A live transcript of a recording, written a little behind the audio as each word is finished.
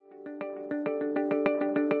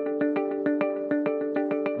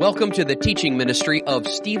Welcome to the teaching ministry of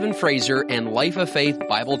Stephen Fraser and Life of Faith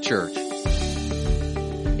Bible Church,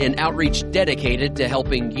 an outreach dedicated to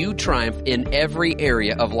helping you triumph in every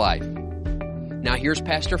area of life. Now here's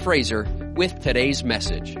Pastor Fraser with today's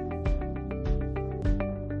message.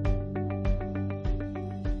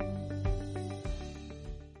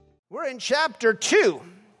 We're in chapter 2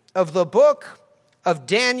 of the book of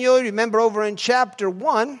Daniel. Remember, over in chapter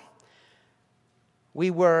 1, we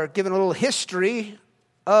were given a little history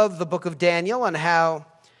of the book of Daniel and how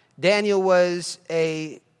Daniel was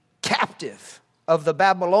a captive of the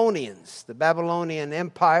Babylonians. The Babylonian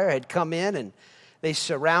Empire had come in and they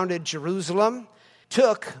surrounded Jerusalem,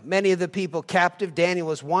 took many of the people captive. Daniel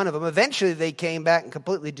was one of them. Eventually they came back and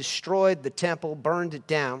completely destroyed the temple, burned it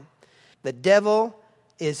down. The devil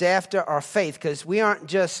is after our faith because we aren't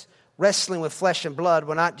just wrestling with flesh and blood.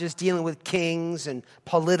 We're not just dealing with kings and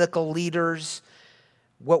political leaders.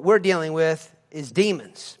 What we're dealing with is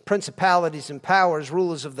demons, principalities and powers,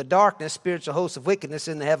 rulers of the darkness, spiritual hosts of wickedness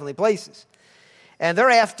in the heavenly places. And they're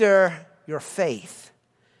after your faith.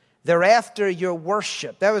 They're after your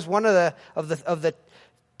worship. That was one of the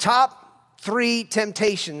top 3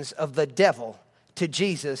 temptations of the devil to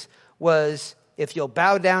Jesus was, if you'll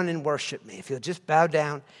bow down and worship me, if you'll just bow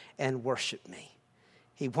down and worship me.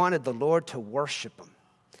 He wanted the Lord to worship him.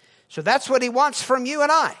 So that's what he wants from you and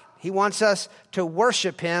I. He wants us to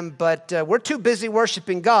worship him, but we're too busy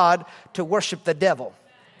worshiping God to worship the devil.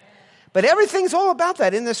 But everything's all about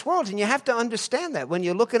that in this world, and you have to understand that when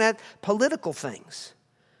you're looking at political things.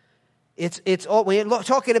 It's all, when you're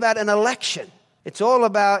talking about an election, it's all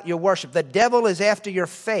about your worship. The devil is after your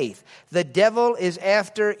faith. The devil is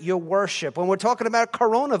after your worship. When we're talking about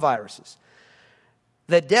coronaviruses,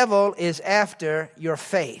 the devil is after your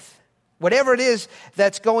faith. Whatever it is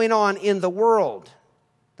that's going on in the world,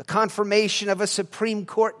 the confirmation of a Supreme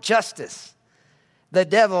Court justice, the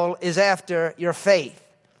devil is after your faith.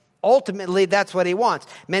 Ultimately, that's what he wants.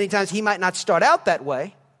 Many times he might not start out that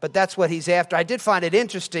way, but that's what he's after. I did find it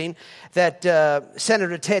interesting that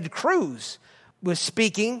Senator Ted Cruz was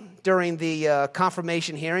speaking during the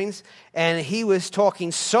confirmation hearings, and he was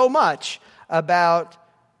talking so much about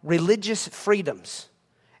religious freedoms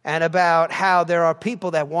and about how there are people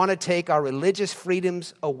that want to take our religious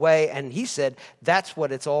freedoms away. And he said, that's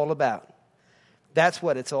what it's all about. That's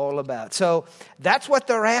what it's all about. So that's what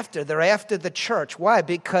they're after. They're after the church. Why?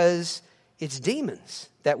 Because it's demons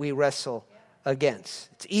that we wrestle against.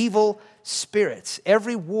 It's evil spirits.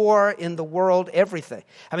 Every war in the world, everything.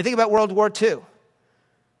 I mean, think about World War II.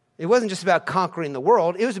 It wasn't just about conquering the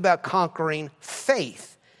world. It was about conquering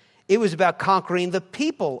faith. It was about conquering the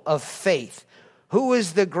people of faith. Who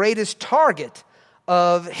was the greatest target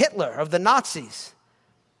of Hitler, of the Nazis?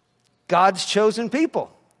 God's chosen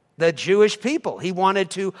people, the Jewish people. He wanted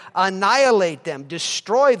to annihilate them,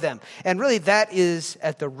 destroy them. And really that is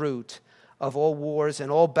at the root of all wars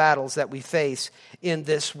and all battles that we face in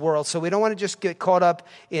this world. So we don't want to just get caught up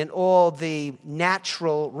in all the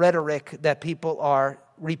natural rhetoric that people are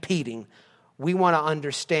repeating. We want to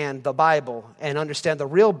understand the Bible and understand the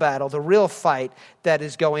real battle, the real fight that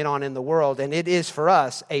is going on in the world. And it is for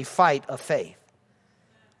us a fight of faith.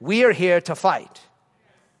 We are here to fight.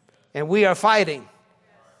 And we are fighting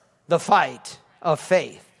the fight of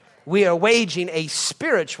faith. We are waging a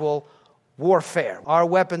spiritual warfare. Our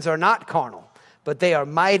weapons are not carnal, but they are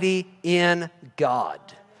mighty in God.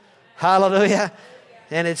 Hallelujah.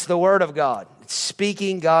 And it's the Word of God. It's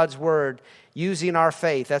speaking God's Word. Using our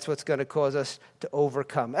faith, that's what's going to cause us to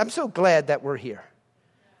overcome. I'm so glad that we're here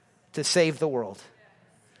to save the world.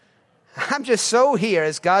 I'm just so here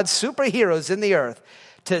as God's superheroes in the earth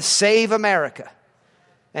to save America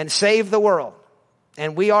and save the world.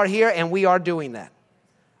 And we are here and we are doing that.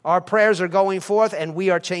 Our prayers are going forth and we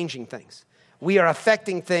are changing things. We are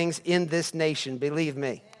affecting things in this nation, believe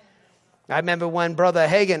me. I remember when Brother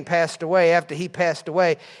Hagin passed away, after he passed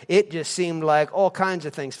away, it just seemed like all kinds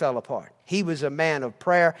of things fell apart. He was a man of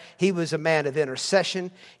prayer. He was a man of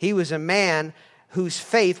intercession. He was a man whose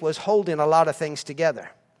faith was holding a lot of things together.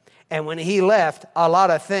 And when he left, a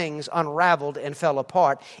lot of things unraveled and fell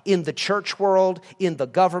apart in the church world, in the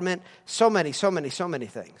government, so many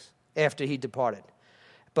things after he departed.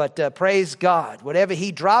 But praise God, whatever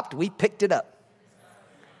he dropped, we picked it up.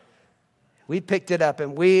 We picked it up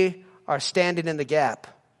and we are standing in the gap.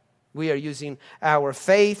 We are using our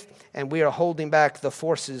faith and we are holding back the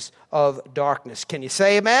forces of darkness. Can you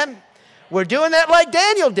say amen? We're doing that like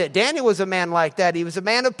Daniel did. Daniel was a man like that. He was a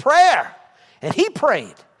man of prayer and he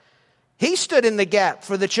prayed. He stood in the gap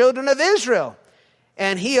for the children of Israel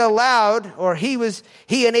and he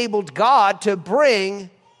enabled God to bring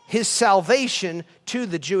his salvation to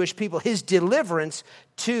the Jewish people, his deliverance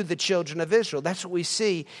to the children of Israel. That's what we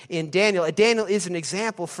see in Daniel. Daniel is an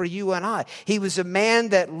example for you and I. He was a man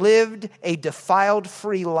that lived a defiled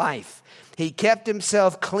free life. He kept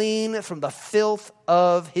himself clean from the filth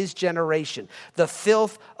of his generation, the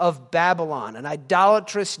filth of Babylon, an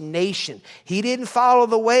idolatrous nation. He didn't follow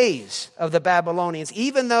the ways of the Babylonians,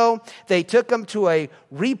 even though they took him to a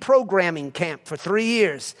reprogramming camp for 3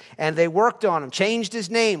 years, and they worked on him, changed his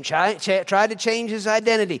name, tried to change his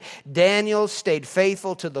identity. Daniel stayed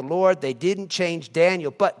faithful to the Lord. They didn't change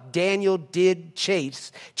Daniel, but Daniel did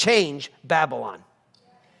change Babylon.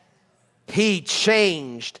 He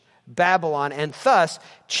changed Babylon, and thus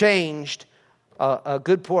changed a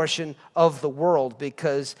good portion of the world,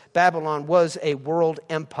 because Babylon was a world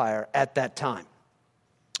empire at that time.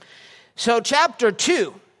 So chapter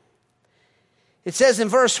 2, it says in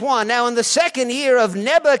verse 1, now in the second year of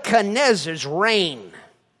Nebuchadnezzar's reign,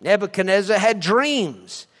 Nebuchadnezzar had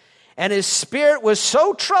dreams, and his spirit was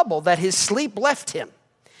so troubled that his sleep left him.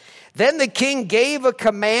 Then the king gave a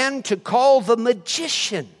command to call the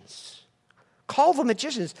magicians. Call the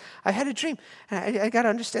magicians. I had a dream. I got to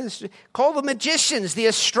understand this. Call the magicians, the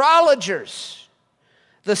astrologers,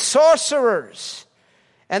 the sorcerers,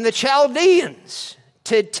 and the Chaldeans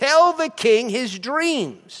to tell the king his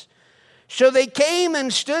dreams. So they came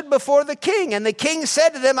and stood before the king. And the king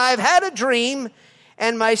said to them, I have had a dream,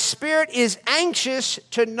 and my spirit is anxious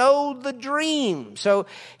to know the dream. So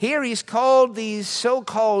here he's called these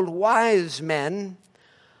so-called wise men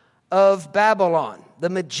of Babylon, the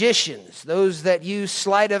magicians, those that use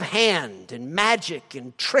sleight of hand and magic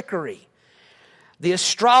and trickery. The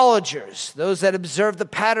astrologers, those that observe the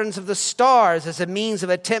patterns of the stars as a means of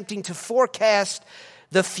attempting to forecast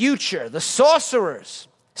the future. The sorcerers,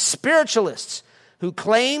 spiritualists, who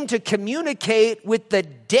claim to communicate with the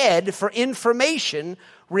dead for information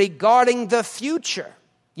regarding the future.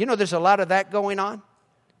 You know, there's a lot of that going on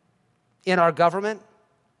in our government.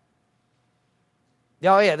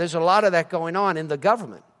 Oh, yeah, there's a lot of that going on in the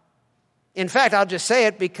government. In fact, I'll just say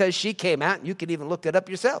it because she came out, and you can even look it up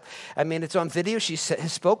yourself. I mean, it's on video. She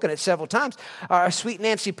has spoken it several times. Our sweet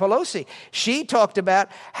Nancy Pelosi, she talked about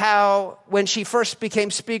how when she first became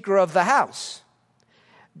Speaker of the House,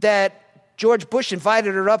 that George Bush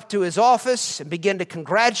invited her up to his office and began to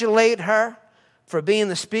congratulate her for being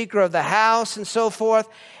the Speaker of the House and so forth.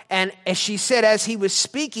 And as she said, as he was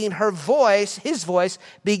speaking, his voice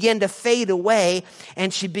began to fade away,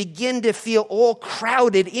 and she began to feel all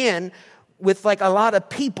crowded in with like a lot of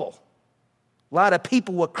people. A lot of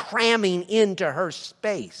people were cramming into her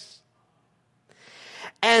space.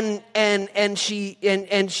 And she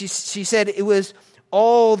said it was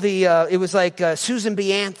all it was like Susan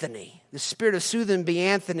B. Anthony. The spirit of Susan B.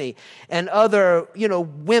 Anthony and other,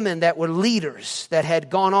 women that were leaders that had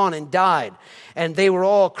gone on and died. And they were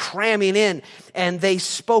all cramming in. And they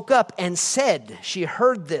spoke up and said, she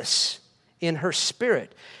heard this in her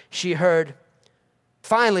spirit. She heard,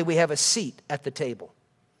 finally we have a seat at the table.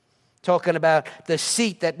 Talking about the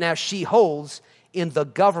seat that now she holds in the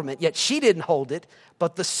government. Yet she didn't hold it,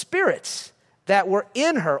 but the spirits that were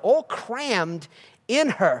in her, all crammed in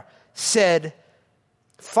her, said,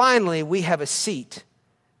 finally, we have a seat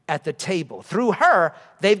at the table. Through her,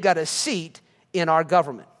 they've got a seat in our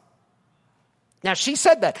government. Now, she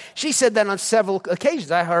said that. She said that on several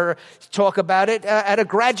occasions. I heard her talk about it at a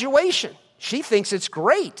graduation. She thinks it's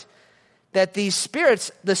great that these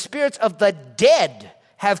spirits, the spirits of the dead,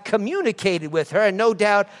 have communicated with her, and no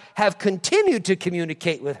doubt have continued to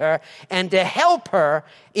communicate with her and to help her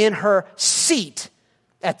in her seat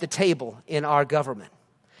at the table in our government.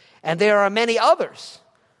 And there are many others.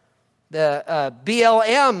 The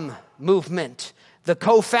BLM movement, the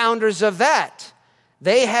co-founders of that,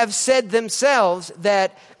 they have said themselves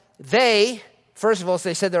that they, first of all,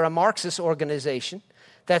 they said they're a Marxist organization.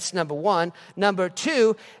 That's number one. Number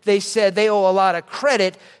two, they said they owe a lot of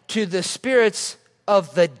credit to the spirits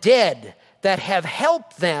of the dead that have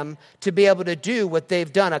helped them to be able to do what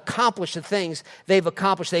they've done, accomplish the things they've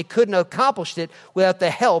accomplished. They couldn't have accomplished it without the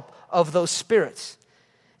help of those spirits.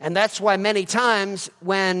 And that's why many times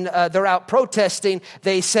when they're out protesting,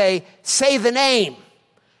 they say the name.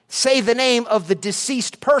 Say the name of the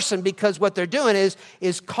deceased person, because what they're doing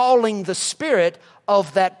is calling the spirit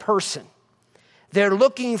of that person. They're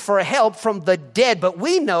looking for help from the dead. But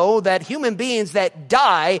we know that human beings that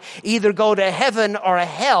die either go to heaven or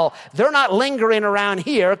hell. They're not lingering around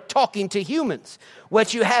here talking to humans.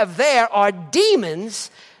 What you have there are demons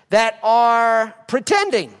that are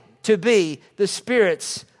pretending to be the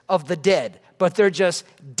spirits of the dead, but they're just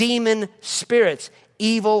demon spirits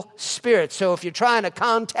evil spirits. So if you're trying to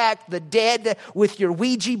contact the dead with your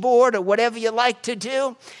Ouija board or whatever you like to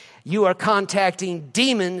do, you are contacting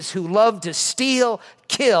demons who love to steal,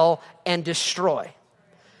 kill, and destroy.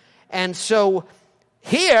 And so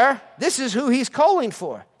here, this is who he's calling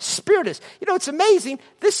for. Spiritists. You know, it's amazing.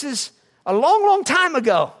 This is a long, long time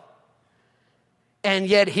ago. And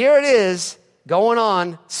yet here it is going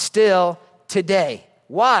on still today.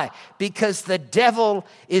 Why? Because the devil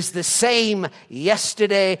is the same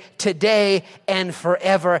yesterday, today, and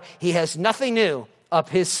forever. He has nothing new up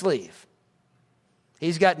his sleeve.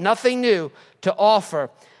 He's got nothing new to offer,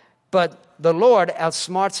 but the Lord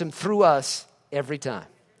outsmarts him through us every time.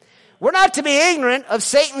 We're not to be ignorant of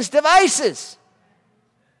Satan's devices.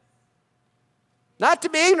 Not to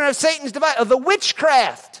be ignorant of Satan's device, of the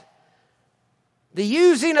witchcraft, the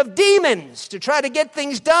using of demons to try to get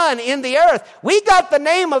things done in the earth. We got the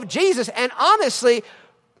name of Jesus, and honestly,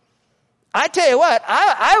 I tell you what,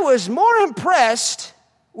 I was more impressed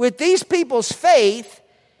with these people's faith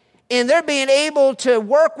in their being able to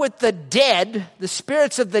work with the dead, the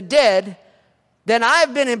spirits of the dead, than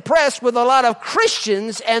I've been impressed with a lot of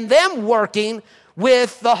Christians and them working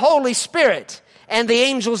with the Holy Spirit and the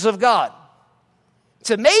angels of God. It's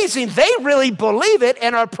amazing. They really believe it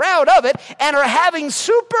and are proud of it and are having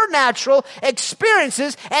supernatural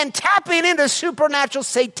experiences and tapping into supernatural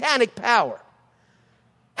satanic power.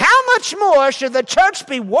 How much more should the church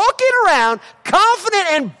be walking around confident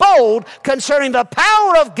and bold concerning the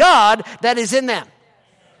power of God that is in them?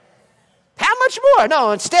 How much more?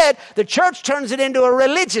 No, instead, the church turns it into a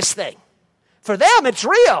religious thing. For them, it's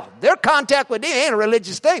real. Their contact with demons ain't a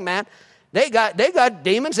religious thing, man. They got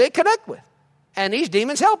demons they connect with. And these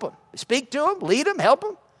demons help them. Speak to them, lead them, help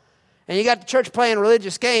them. And you got the church playing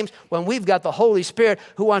religious games when we've got the Holy Spirit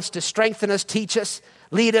who wants to strengthen us, teach us,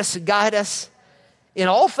 lead us, and guide us in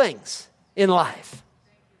all things in life.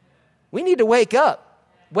 We need to wake up.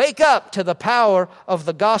 Wake up to the power of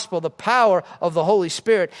the gospel, the power of the Holy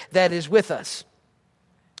Spirit that is with us.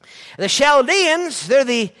 The Chaldeans, they're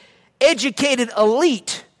the educated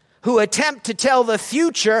elite who attempt to tell the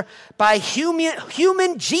future by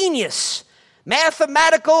human genius,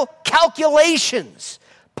 mathematical calculations,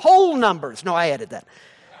 poll numbers. No, I added that.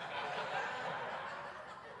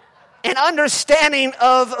 An understanding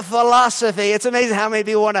of philosophy. It's amazing how many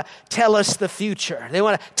people want to tell us the future. They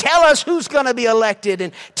want to tell us who's going to be elected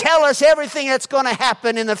and tell us everything that's going to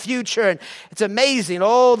happen in the future. And it's amazing,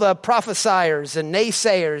 all the prophesiers and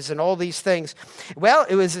naysayers and all these things. Well,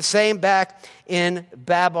 it was the same back in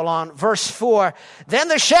Babylon. Verse 4, then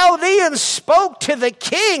the Chaldeans spoke to the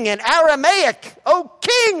king in Aramaic. O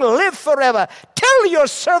king, live forever. Tell your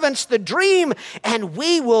servants the dream, and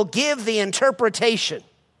we will give the interpretation.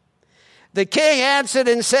 The king answered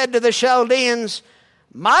and said to the Chaldeans,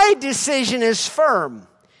 my decision is firm.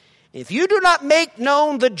 If you do not make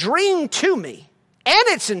known the dream to me and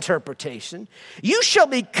its interpretation, you shall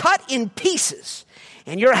be cut in pieces,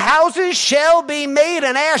 and your houses shall be made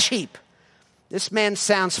an ash heap. This man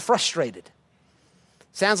sounds frustrated.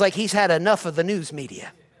 Sounds like he's had enough of the news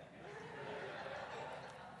media.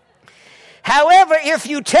 However, if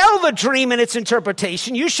you tell the dream and its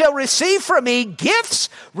interpretation, you shall receive from me gifts,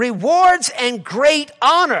 rewards, and great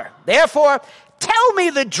honor. Therefore, tell me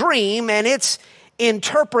the dream and its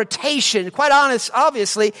interpretation. Quite honest,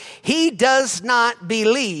 obviously, he does not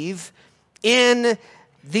believe in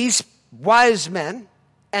these wise men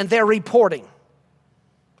and their reporting.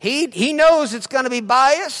 He knows it's going to be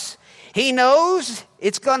biased. He knows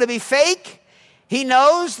it's going to be fake. He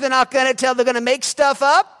knows they're not going to tell, they're going to make stuff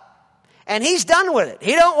up. And he's done with it.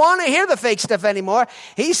 He don't want to hear the fake stuff anymore.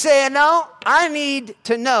 He's saying, no, I need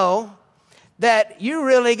to know that you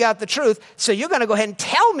really got the truth. So you're going to go ahead and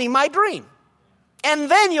tell me my dream. And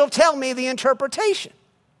then you'll tell me the interpretation.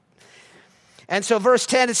 And so verse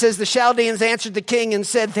 10, it says, the Chaldeans answered the king and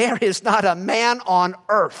said, there is not a man on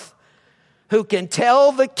earth who can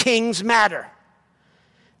tell the king's matter.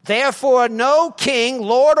 Therefore, no king,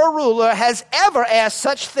 lord, or ruler has ever asked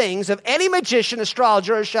such things of any magician,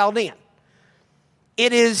 astrologer, or Chaldean.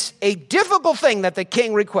 It is a difficult thing that the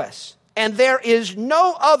king requests, and there is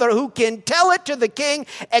no other who can tell it to the king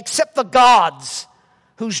except the gods,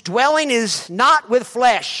 whose dwelling is not with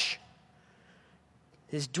flesh.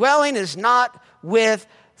 His dwelling is not with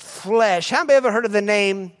flesh. How many ever heard of the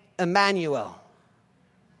name Emmanuel?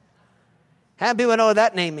 How many people know what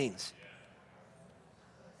that name means?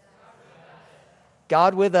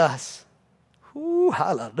 God with us. Ooh,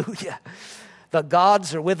 hallelujah. The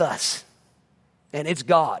gods are with us. And it's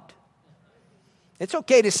God. It's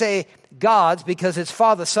okay to say gods because it's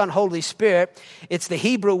Father, Son, Holy Spirit. It's the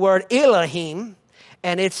Hebrew word Elohim,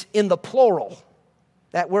 and it's in the plural.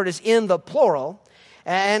 That word is in the plural.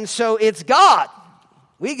 And so it's God.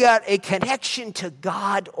 We got a connection to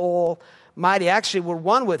God Almighty. Actually, we're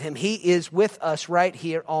one with him. He is with us right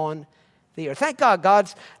here on the earth. Thank God,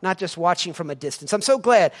 God's not just watching from a distance. I'm so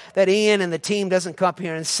glad that Ian and the team doesn't come up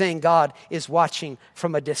here and sing God is watching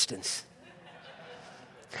from a distance.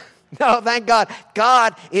 No, thank God.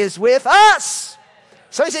 God is with us.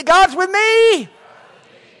 So he said, God's with me.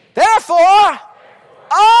 Therefore,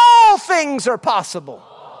 all things are possible.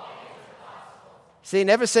 See,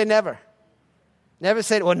 never say never. Never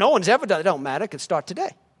say, well, no one's ever done it. It don't matter. It can start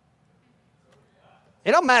today.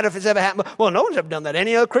 It don't matter if it's ever happened. Well, no one's ever done that.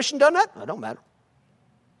 Any other Christian done that? It don't matter.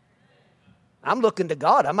 I'm looking to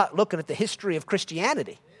God. I'm not looking at the history of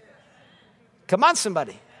Christianity. Come on,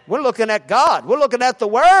 somebody. We're looking at God. We're looking at the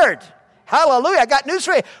Word. Hallelujah. I got news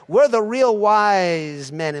for you. We're the real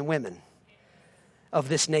wise men and women of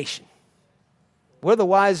this nation. We're the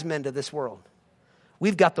wise men to this world.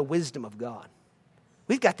 We've got the wisdom of God.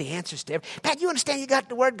 We've got the answers to everything. Pat, you understand you got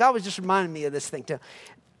the Word? God was just reminding me of this thing too.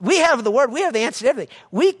 We have the Word. We have the answer to everything.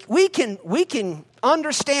 We can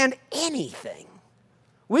understand anything.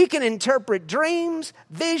 We can interpret dreams,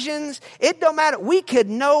 visions. It don't matter. We could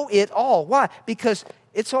know it all. Why? Because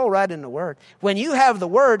it's all right in the Word. When you have the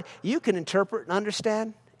Word, you can interpret and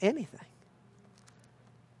understand anything.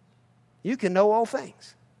 You can know all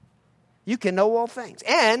things. You can know all things.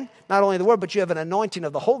 And not only the Word, but you have an anointing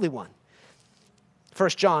of the Holy One. 1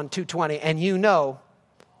 John 2:20, and you know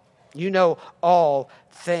all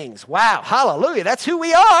things. Wow, hallelujah, that's who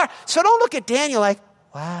we are. So don't look at Daniel like,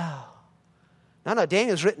 wow. No,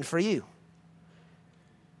 Daniel's written for you.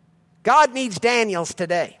 God needs Daniels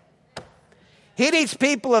today. He needs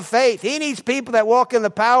people of faith. He needs people that walk in the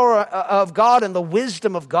power of God and the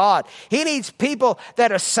wisdom of God. He needs people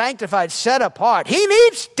that are sanctified, set apart. He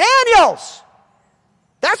needs Daniels.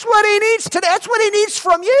 That's what he needs today. That's what he needs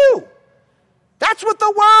from you. That's what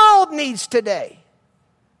the world needs today.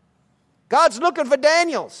 God's looking for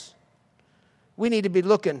Daniels. We need to be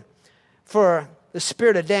looking for the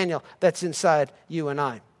spirit of Daniel that's inside you and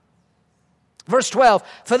I. Verse 12,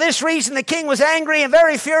 for this reason the king was angry and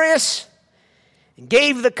very furious and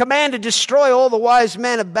gave the command to destroy all the wise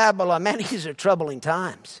men of Babylon. Man, these are troubling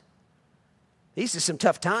times. These are some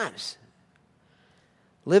tough times.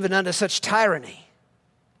 Living under such tyranny.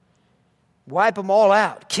 Wipe them all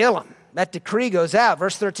out. Kill them. That decree goes out.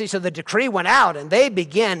 Verse 13, so the decree went out and they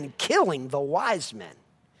began killing the wise men.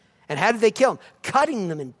 And how did they kill them? Cutting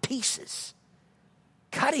them in pieces.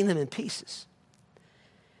 Cutting them in pieces.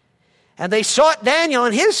 And they sought Daniel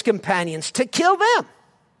and his companions to kill them.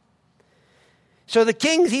 So the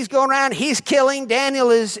king, he's going around, he's killing.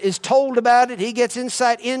 Daniel is told about it. He gets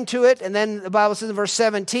insight into it. And then the Bible says in verse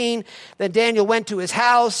 17, that Daniel went to his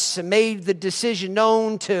house and made the decision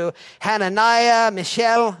known to Hananiah,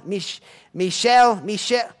 Mishael,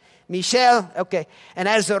 and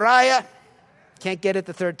Azariah. Can't get it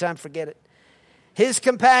the third time, forget it. His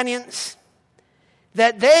companions,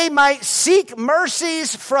 that they might seek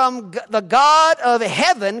mercies from the God of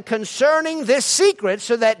heaven concerning this secret,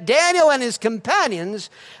 so that Daniel and his companions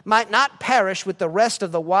might not perish with the rest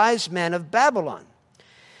of the wise men of Babylon.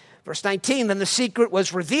 Verse 19, then the secret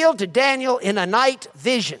was revealed to Daniel in a night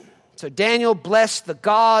vision. So Daniel blessed the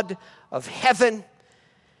God of heaven.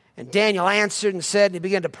 And Daniel answered and said, and he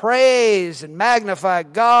began to praise and magnify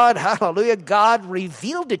God. Hallelujah. God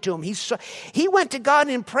revealed it to him. He went to God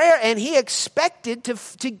in prayer and he expected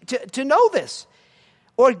to know this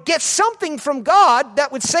or get something from God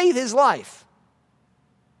that would save his life.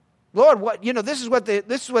 Lord, this is what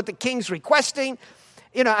the king's requesting.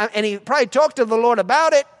 And he probably talked to the Lord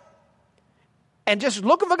about it. And just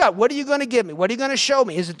looking for God. What are you going to give me? What are you going to show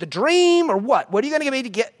me? Is it the dream or what? What are you going to give me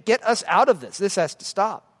to get us out of this? This has to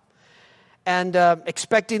stop. And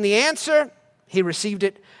expecting the answer, he received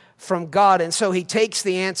it from God. And so he takes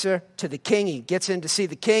the answer to the king. He gets in to see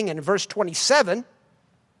the king. And in verse 27,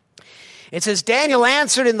 it says, Daniel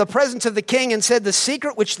answered in the presence of the king and said, the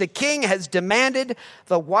secret which the king has demanded,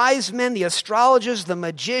 the wise men, the astrologers, the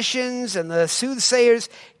magicians, and the soothsayers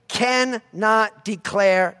cannot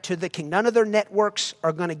declare to the king. None of their networks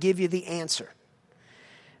are going to give you the answer.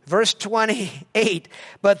 Verse 28,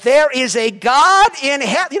 but there is a God in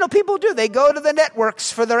heaven. People do. They go to the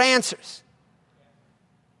networks for their answers.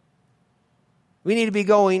 We need to be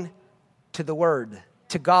going to the Word,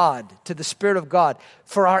 to God, to the Spirit of God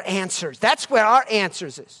for our answers. That's where our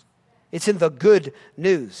answers is. It's in the good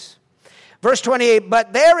news. Verse 28,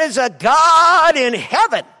 but there is a God in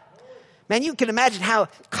heaven. Man, you can imagine how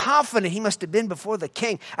confident he must have been before the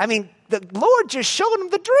king. I mean, the Lord just showed him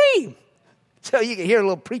the dream. So you can hear a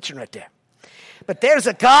little preaching right there. But there's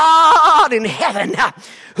a God in heaven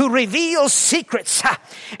who reveals secrets.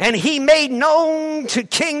 And he made known to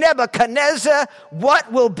King Nebuchadnezzar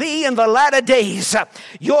what will be in the latter days.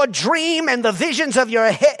 Your dream and the visions of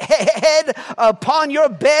your head upon your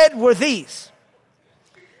bed were these.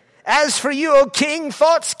 As for you, O king,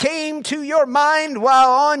 thoughts came to your mind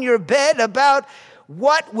while on your bed about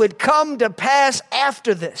what would come to pass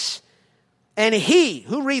after this. And he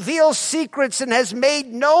who reveals secrets and has made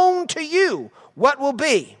known to you what will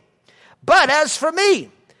be. But as for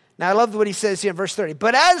me, now I love what he says here in verse 30.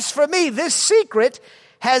 But as for me, this secret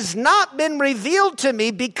has not been revealed to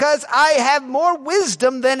me because I have more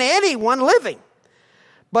wisdom than anyone living.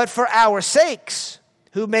 But for our sakes,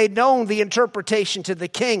 who made known the interpretation to the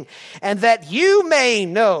king, and that you may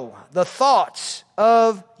know the thoughts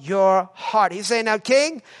of your heart. He's saying, now,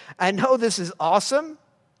 king, I know this is awesome.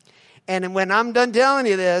 And when I'm done telling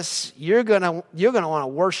you this, you're gonna want to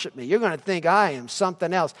worship me. You're going to think I am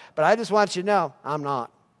something else. But I just want you to know, I'm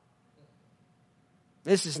not.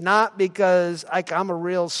 This is not because I'm a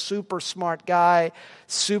real super smart guy,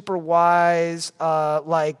 super wise,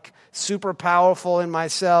 super powerful in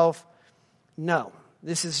myself. No.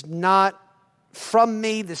 This is not from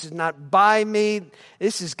me. This is not by me.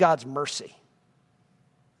 This is God's mercy.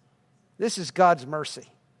 This is God's mercy.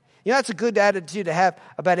 You know, that's a good attitude to have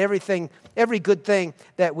about everything, every good thing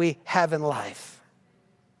that we have in life.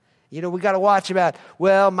 You know, we got to watch about,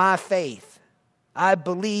 well, my faith. I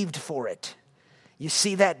believed for it. You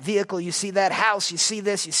see that vehicle, you see that house, you see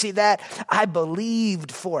this, you see that. I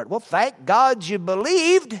believed for it. Well, thank God you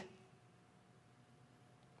believed.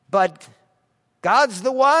 But God's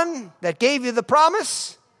the one that gave you the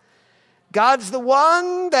promise. God's the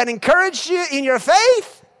one that encouraged you in your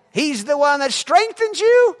faith. He's the one that strengthened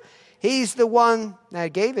you. He's the one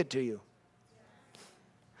that gave it to you.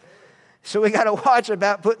 So we got to watch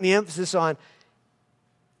about putting the emphasis on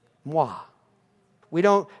moi. We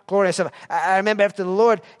don't glory ourselves. I remember after the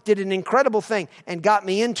Lord did an incredible thing and got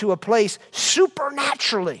me into a place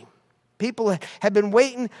supernaturally. People had been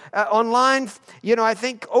waiting online, I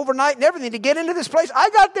think overnight and everything to get into this place. I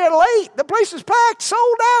got there late. The place was packed,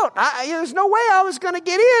 sold out. There's no way I was going to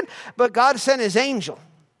get in. But God sent his angel,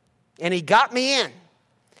 and he got me in.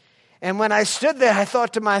 And when I stood there, I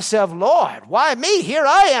thought to myself, Lord, why me? Here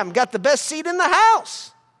I am, got the best seat in the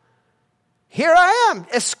house. Here I am,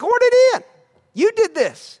 escorted in. You did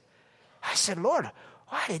this. I said, Lord,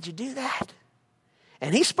 why did you do that?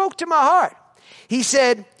 And he spoke to my heart. He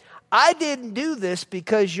said, I didn't do this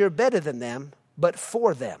because you're better than them, but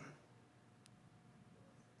for them.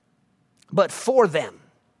 But for them.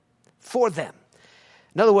 For them.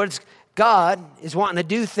 In other words, God is wanting to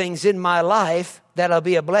do things in my life that'll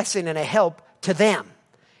be a blessing and a help to them.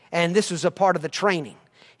 And this was a part of the training.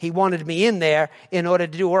 He wanted me in there in order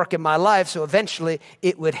to do work in my life, so eventually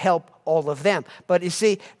it would help all of them. But you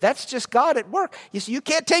see, that's just God at work. You see, you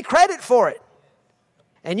can't take credit for it.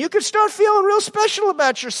 And you can start feeling real special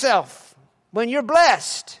about yourself when you're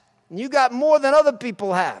blessed and you got more than other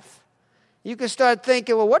people have. You can start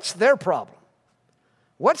thinking, well, what's their problem?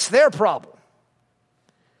 What's their problem?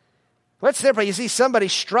 What's their problem? You see somebody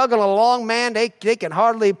struggling along, man, they can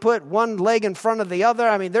hardly put one leg in front of the other.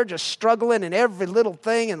 I mean, they're just struggling in every little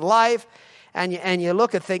thing in life. And you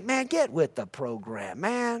look and think, man, get with the program,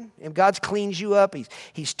 man. And God's cleaned you up.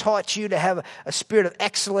 He's taught you to have a spirit of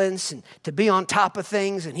excellence and to be on top of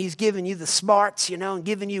things. And he's given you the smarts, and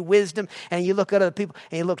giving you wisdom. And you look at other people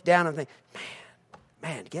and you look down and think,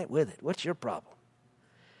 man, get with it. What's your problem?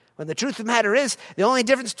 When the truth of the matter is, the only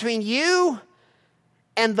difference between you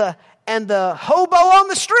and the hobo on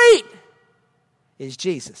the street is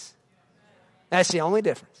Jesus. That's the only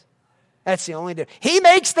difference. That's the only difference. He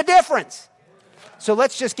makes the difference. So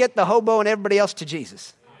let's just get the hobo and everybody else to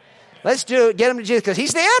Jesus. Let's get them to Jesus because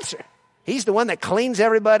he's the answer. He's the one that cleans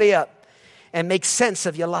everybody up and makes sense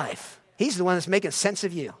of your life. He's the one that's making sense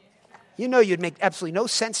of you. You know you'd make absolutely no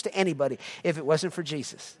sense to anybody if it wasn't for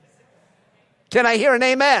Jesus. Can I hear an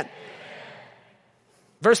amen?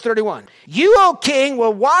 Verse 31. You, O king,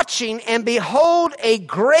 were watching, and behold, a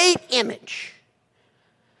great image.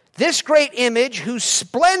 This great image, whose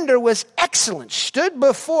splendor was excellent, stood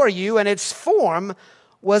before you, and its form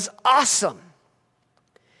was awesome.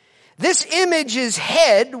 This image's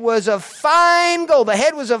head was of fine gold. The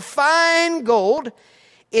head was of fine gold,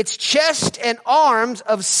 its chest and arms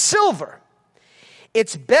of silver,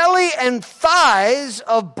 its belly and thighs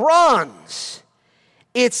of bronze,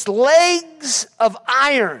 its legs of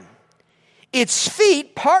iron, its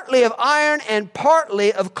feet partly of iron and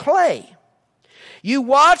partly of clay. You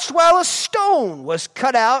watched while a stone was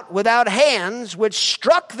cut out without hands, which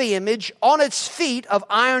struck the image on its feet of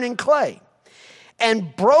iron and clay.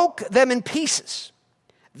 and broke them in pieces.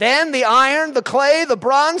 Then the iron, the clay, the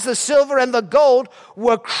bronze, the silver, and the gold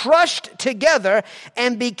were crushed together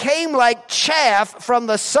and became like chaff from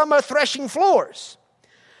the summer threshing floors.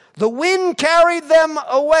 The wind carried them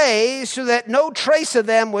away so that no trace of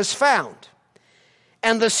them was found.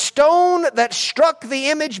 And the stone that struck the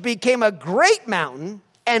image became a great mountain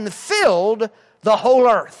and filled the whole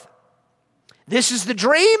earth. This is the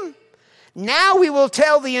dream. Now we will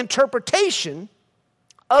tell the interpretation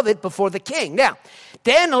of it before the king. Now,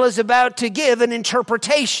 Daniel is about to give an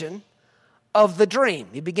interpretation of the dream.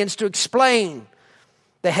 He begins to explain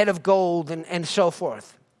the head of gold and so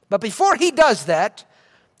forth. But before he does that,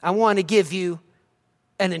 I want to give you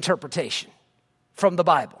an interpretation from the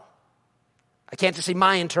Bible. I can't just say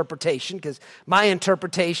my interpretation, because my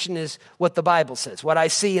interpretation is what the Bible says, what I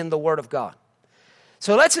see in the Word of God.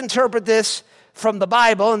 So let's interpret this from the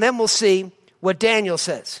Bible, and then we'll see what Daniel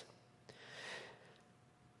says.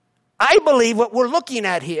 I believe what we're looking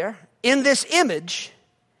at here in this image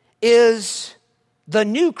is the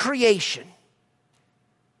new creation.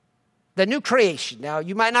 The new creation. Now,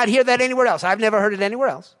 you might not hear that anywhere else. I've never heard it anywhere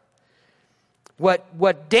else.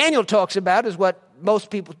 What Daniel talks about is what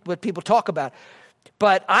people talk about.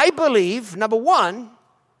 But I believe, number one,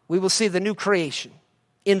 we will see the new creation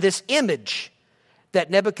in this image that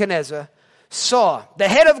Nebuchadnezzar saw. The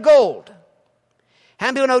head of gold. How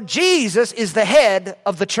many people know Jesus is the head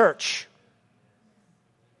of the church?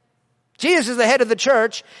 Jesus is the head of the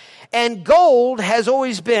church, and gold has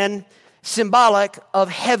always been symbolic of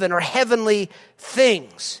heaven or heavenly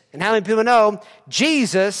things. And how many people know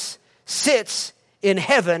Jesus sits in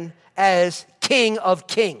heaven as King of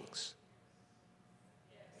Kings?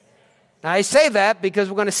 Now I say that because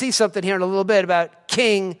we're going to see something here in a little bit about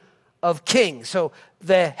King of Kings. So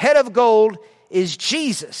the head of gold is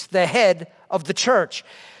Jesus, the head of the church.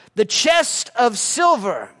 The chest of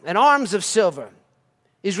silver and arms of silver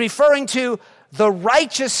is referring to the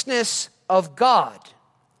righteousness of God.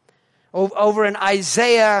 Over in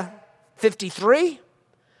Isaiah 53,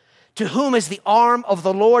 to whom has the arm of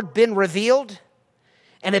the Lord been revealed?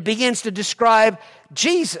 And it begins to describe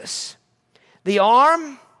Jesus. The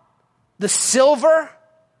arm, the silver,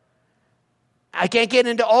 I can't get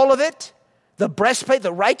into all of it. The breastplate,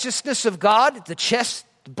 the righteousness of God, the chest,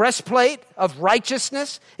 the breastplate of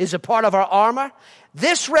righteousness is a part of our armor.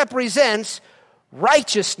 This represents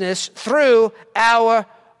righteousness through our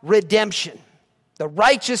redemption. The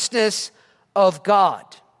righteousness of God.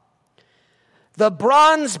 The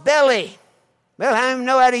bronze belly. Well, I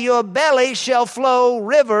know out of your belly shall flow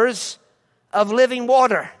rivers of living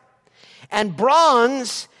water. And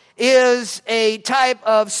bronze is a type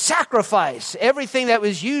of sacrifice. Everything that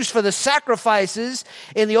was used for the sacrifices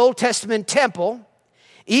in the Old Testament temple,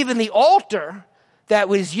 even the altar that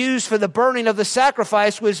was used for the burning of the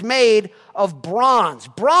sacrifice, was made of bronze.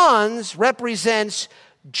 Bronze represents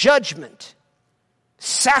judgment,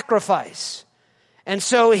 sacrifice. And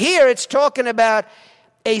so here it's talking about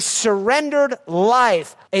a surrendered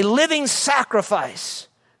life, a living sacrifice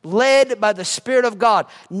led by the Spirit of God,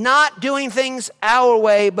 not doing things our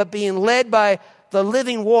way, but being led by the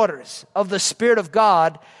living waters of the Spirit of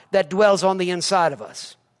God that dwells on the inside of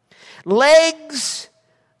us. Legs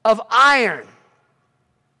of iron.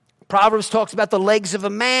 Proverbs talks about the legs of a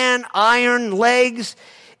man. Iron legs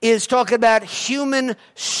is talking about human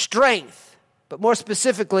strength. But more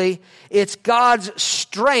specifically, it's God's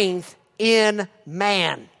strength in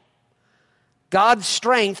man. God's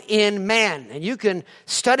strength in man. And you can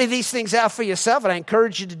study these things out for yourself, and I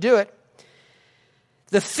encourage you to do it.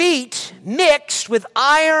 The feet mixed with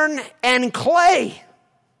iron and clay.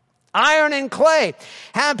 Iron and clay.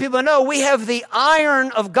 How many people know we have the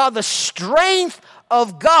iron of God, the strength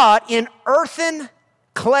of God in earthen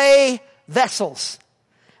clay vessels.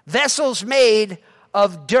 Vessels made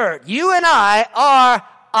of dirt. You and I are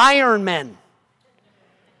iron men.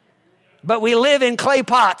 But we live in clay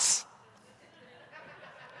pots.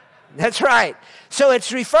 That's right. So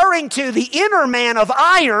it's referring to the inner man of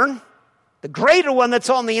iron, the greater one that's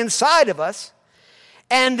on the inside of us,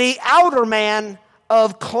 and the outer man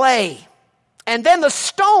of clay. And then the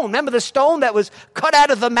stone, remember the stone that was cut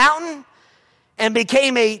out of the mountain and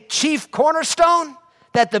became a chief cornerstone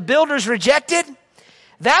that the builders rejected?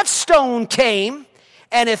 That stone came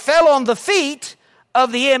and it fell on the feet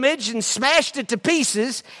of the image and smashed it to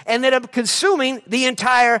pieces and ended up consuming the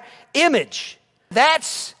entire image.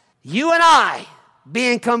 That's you and I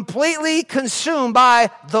being completely consumed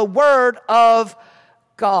by the Word of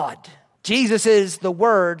God. Jesus is the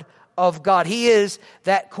Word of God. He is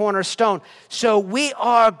that cornerstone. So we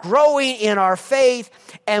are growing in our faith,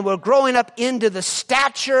 and we're growing up into the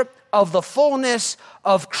stature of the fullness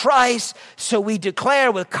of Christ. So we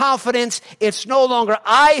declare with confidence, it's no longer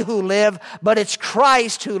I who live, but it's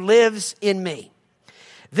Christ who lives in me.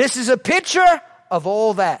 This is a picture of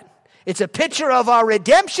all that. It's a picture of our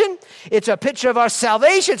redemption. It's a picture of our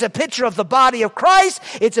salvation. It's a picture of the body of Christ.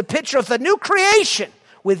 It's a picture of the new creation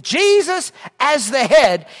with Jesus as the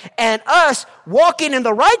head and us walking in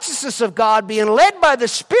the righteousness of God, being led by the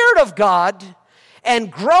Spirit of God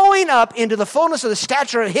and growing up into the fullness of the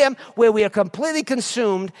stature of Him, where we are completely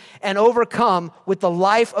consumed and overcome with the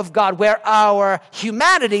life of God, where our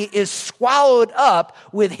humanity is swallowed up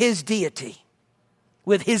with His deity,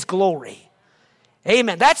 with His glory.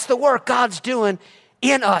 Amen. That's the work God's doing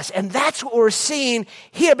in us. And that's what we're seeing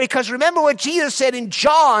here. Because remember what Jesus said in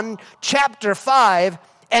John chapter 5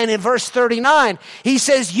 and in verse 39. He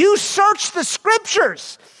says, you search the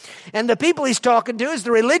scriptures. And the people he's talking to is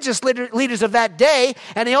the religious leaders of that day.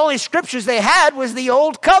 And the only scriptures they had was the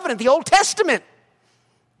Old Covenant, the Old Testament,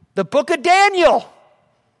 the book of Daniel.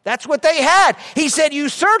 That's what they had. He said, you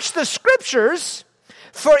search the scriptures,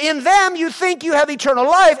 for in them you think you have eternal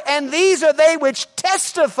life, and these are they which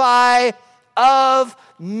testify of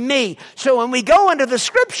me. So when we go into the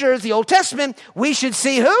scriptures, the Old Testament, we should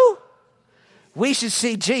see who? We should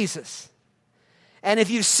see Jesus. And if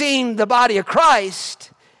you've seen the body of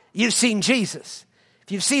Christ, you've seen Jesus.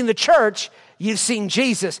 If you've seen the church, you've seen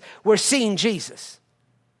Jesus. We're seeing Jesus.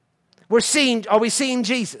 Are we seeing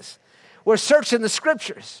Jesus? We're searching the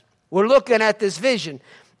scriptures. We're looking at this vision.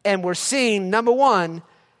 And we're seeing, number one,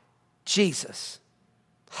 Jesus.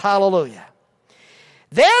 Hallelujah.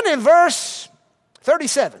 Then in verse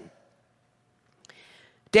 37,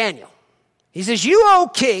 Daniel, he says, you, O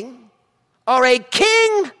king, are a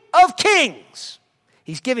king of kings.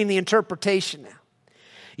 He's giving the interpretation now.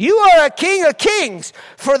 You are a king of kings,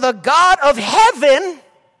 for the God of heaven,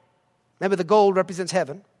 remember the gold represents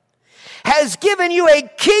heaven, has given you a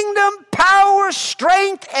kingdom, power,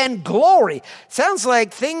 strength, and glory. Sounds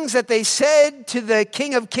like things that they said to the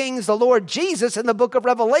King of Kings, the Lord Jesus, in the book of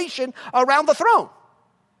Revelation around the throne.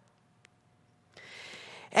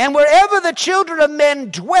 And wherever the children of men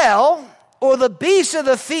dwell, or the beasts of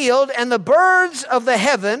the field and the birds of the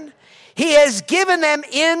heaven, He has given them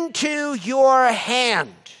into your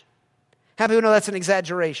hand. How many of you know that's an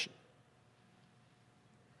exaggeration?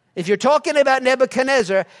 If you're talking about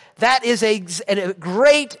Nebuchadnezzar, that is a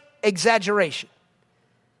great exaggeration.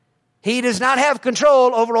 He does not have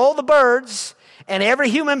control over all the birds and every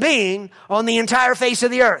human being on the entire face of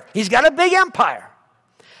the earth. He's got a big empire,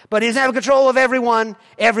 but he doesn't have control of everyone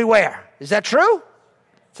everywhere. Is that true?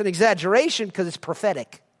 It's an exaggeration because it's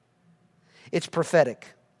prophetic. It's prophetic.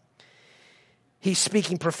 He's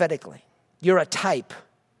speaking prophetically. You're a type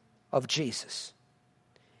of Jesus.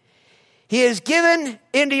 He has given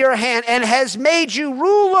into your hand and has made you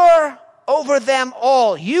ruler over them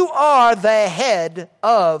all. You are the head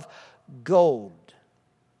of gold.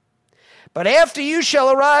 But after you shall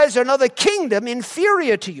arise another kingdom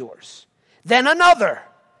inferior to yours, then another,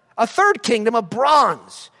 a third kingdom of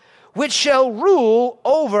bronze, which shall rule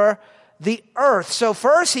over the earth. So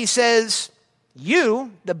first he says,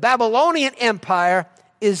 you, the Babylonian Empire,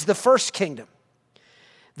 is the first kingdom.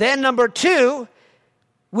 Then number two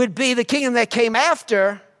would be the kingdom that came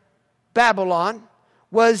after Babylon,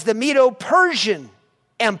 was the Medo-Persian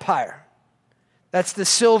Empire. That's the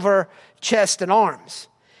silver chest and arms.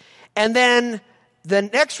 And then the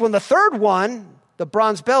next one, the third one, the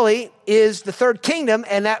bronze belly, is the third kingdom,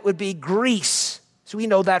 and that would be Greece. So we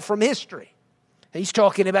know that from history. He's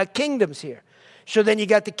talking about kingdoms here. So then you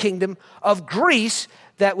got the kingdom of Greece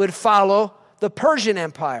that would follow the Persian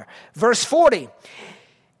Empire. Verse 40,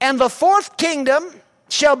 and the fourth kingdom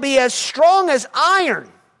shall be as strong as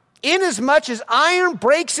iron, inasmuch as iron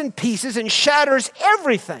breaks in pieces and shatters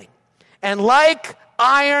everything. And like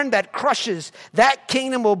iron that crushes, that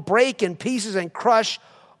kingdom will break in pieces and crush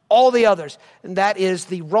all the others. And that is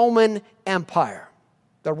the Roman Empire.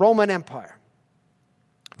 The Roman Empire.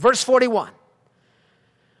 Verse 41.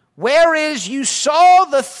 Whereas you saw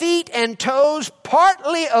the feet and toes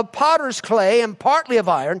partly of potter's clay and partly of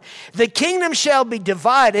iron, the kingdom shall be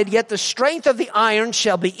divided, yet the strength of the iron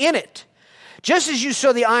shall be in it. Just as you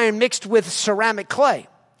saw the iron mixed with ceramic clay.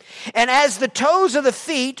 And as the toes of the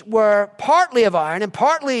feet were partly of iron and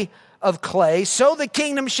partly of clay, so the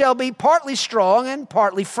kingdom shall be partly strong and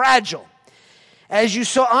partly fragile. As you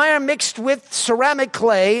saw iron mixed with ceramic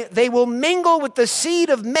clay, they will mingle with the seed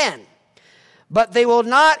of men. But they will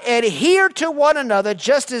not adhere to one another,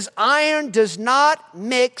 just as iron does not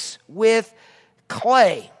mix with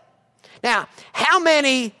clay. Now, how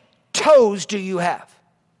many toes do you have?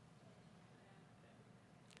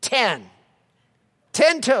 10.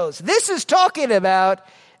 10 toes. This is talking about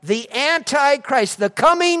the Antichrist, the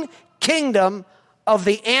coming kingdom of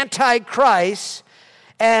the Antichrist.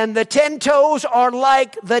 And the 10 toes are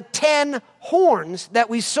like the 10 horns that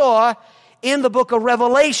we saw in the book of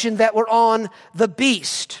Revelation that were on the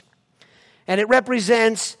beast. And it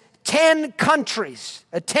represents 10 countries,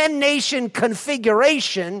 a 10-nation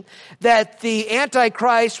configuration that the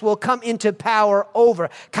Antichrist will come into power over,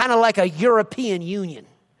 kind of like a European Union.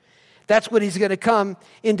 That's what he's going to come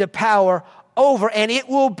into power over, and it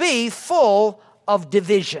will be full of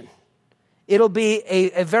division. It'll be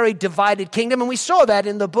a very divided kingdom, and we saw that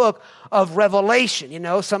in the book of Revelation. You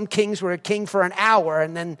know, some kings were a king for an hour,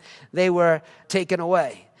 and then they were taken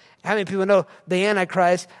away. How many people know the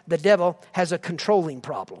Antichrist, the devil, has a controlling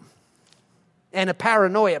problem and a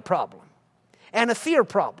paranoia problem and a fear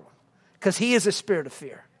problem because he is a spirit of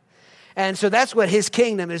fear. And so that's what his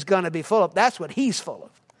kingdom is going to be full of. That's what he's full of.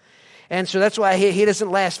 And so that's why he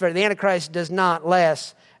doesn't last very, the Antichrist does not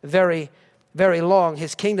last very, very long.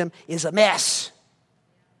 His kingdom is a mess.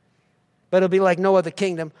 But it'll be like no other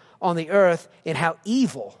kingdom on the earth in how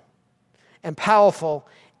evil and powerful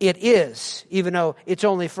it is, even though it's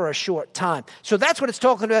only for a short time. So that's what it's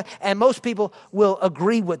talking about, and most people will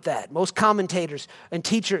agree with that. Most commentators and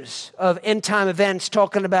teachers of end-time events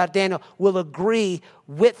talking about Daniel will agree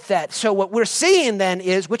with that. So what we're seeing then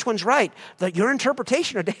is, which one's right? Your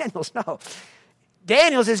interpretation of Daniel's? No.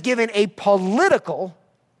 Daniel's is given a political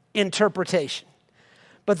interpretation,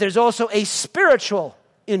 but there's also a spiritual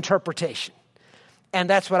interpretation, and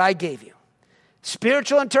that's what I gave you.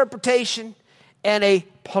 Spiritual interpretation and a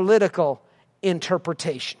political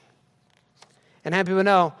interpretation. And how people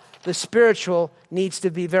know the spiritual needs to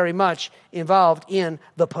be very much involved in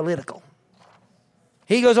the political.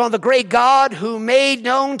 He goes on, the great God who made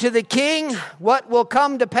known to the king what will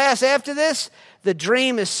come to pass after this. The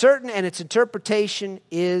dream is certain and its interpretation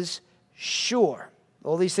is sure.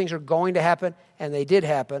 All these things are going to happen, and they did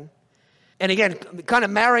happen. And again, kind of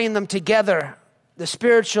marrying them together, the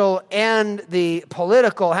spiritual and the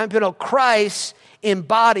political. How many people know Christ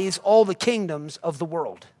embodies all the kingdoms of the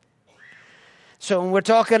world? So when we're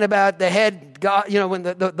talking about the head, God, you know, when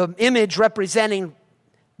the image representing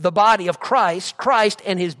the body of Christ, Christ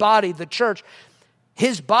and his body, the church,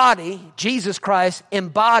 his body, Jesus Christ,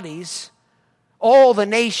 embodies all the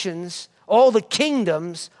nations, all the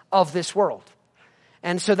kingdoms of this world.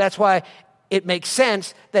 And so that's why it makes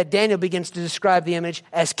sense that Daniel begins to describe the image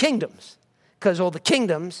as kingdoms, because all the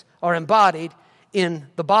kingdoms are embodied in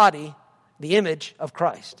the body, the image of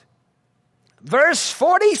Christ. Verse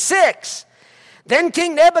 46, then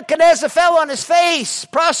King Nebuchadnezzar fell on his face,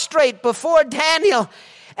 prostrate before Daniel,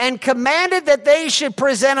 and commanded that they should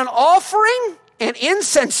present an offering and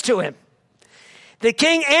incense to him. The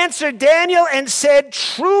king answered Daniel and said,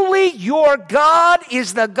 truly your God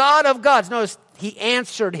is the God of gods. Notice, he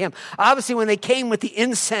answered him. Obviously, when they came with the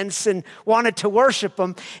incense and wanted to worship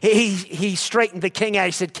him, he straightened the king out.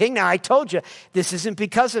 He said, King, now I told you, this isn't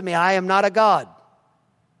because of me. I am not a God.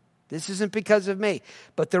 This isn't because of me.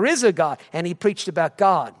 But there is a God. And he preached about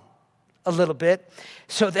God a little bit.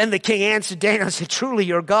 So then the king answered Daniel and said, truly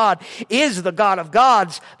your God is the God of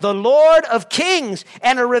gods, the Lord of kings,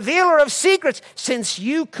 and a revealer of secrets, since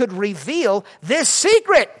you could reveal this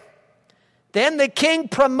secret. Then the king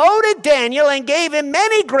promoted Daniel and gave him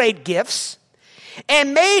many great gifts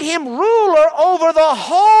and made him ruler over the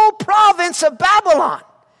whole province of Babylon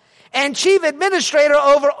and chief administrator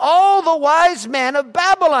over all the wise men of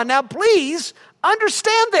Babylon. Now, please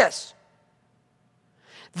understand this.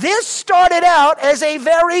 This started out as a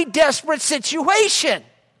very desperate situation.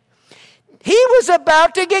 He was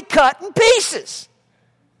about to get cut in pieces.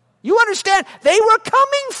 You understand? They were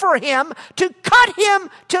coming for him to cut him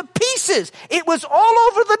to pieces. It was all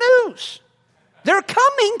over the news. They're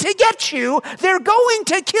coming to get you. They're going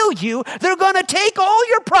to kill you. They're going to take all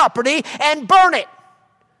your property and burn it.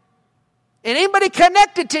 And anybody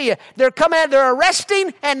connected to you, they're coming, they're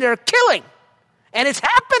arresting, and they're killing. And it's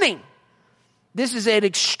happening. This is an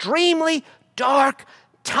extremely dark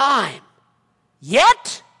time.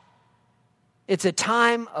 Yet, it's a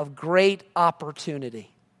time of great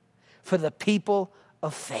opportunity for the people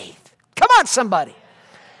of faith. Come on, somebody.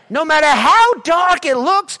 No matter how dark it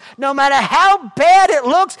looks, no matter how bad it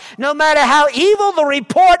looks, no matter how evil the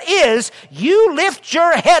report is, you lift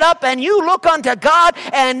your head up and you look unto God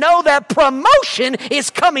and know that promotion is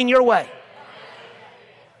coming your way.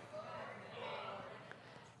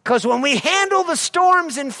 Because when we handle the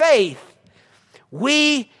storms in faith,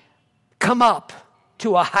 we come up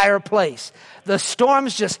to a higher place. The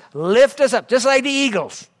storms just lift us up, just like the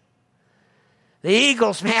eagles. The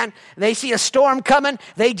eagles, man, they see a storm coming,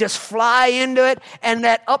 they just fly into it, and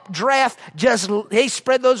that updraft they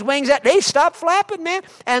spread those wings out, they stop flapping, man.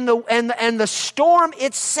 And the storm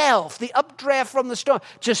itself, the updraft from the storm,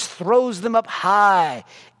 just throws them up high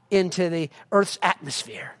into the earth's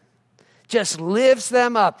atmosphere. Just lifts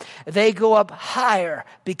them up. They go up higher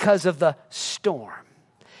because of the storm.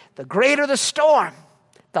 The greater the storm,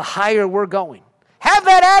 the higher we're going. Have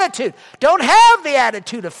that attitude. Don't have the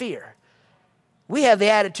attitude of fear. We have the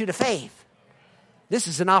attitude of faith. This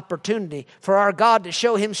is an opportunity for our God to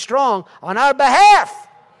show him strong on our behalf.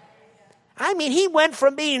 I mean, he went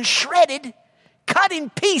from being shredded, cut in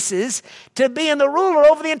pieces, to being the ruler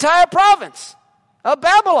over the entire province of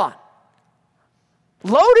Babylon.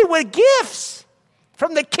 Loaded with gifts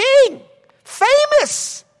from the king.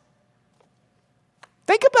 Famous.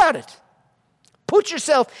 Think about it. Put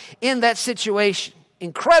yourself in that situation.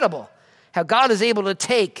 Incredible how God is able to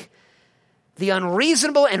take the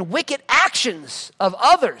unreasonable and wicked actions of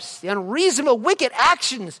others, the unreasonable wicked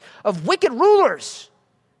actions of wicked rulers,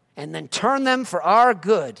 and then turn them for our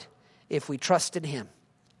good if we trust in him.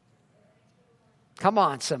 Come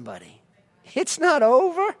on, somebody. It's not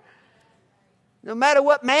over. No matter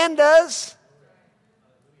what man does,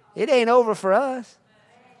 it ain't over for us.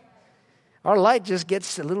 Our light just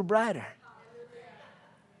gets a little brighter.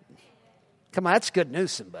 Come on, that's good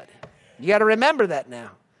news, somebody. You got to remember that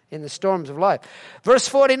now in the storms of life. Verse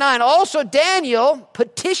 49, also Daniel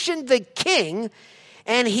petitioned the king,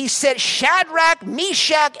 and he set Shadrach,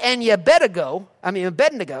 Meshach, and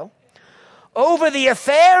Abednego, over the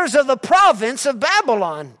affairs of the province of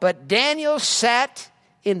Babylon. But Daniel sat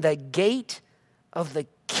in the gate of the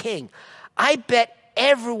king. I bet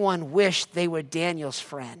everyone wished they were Daniel's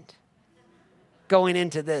friend going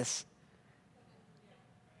into this.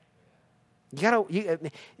 You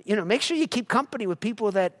gotta, make sure you keep company with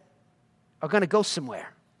people that are going to go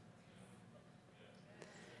somewhere.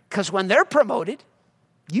 Because when they're promoted,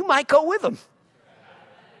 you might go with them.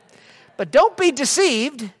 But don't be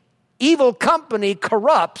deceived. Evil company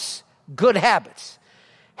corrupts good habits.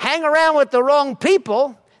 Hang around with the wrong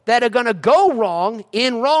people that are going to go wrong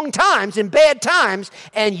in wrong times, in bad times,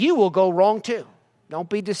 and you will go wrong too. Don't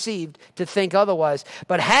be deceived to think otherwise.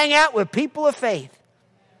 But hang out with people of faith.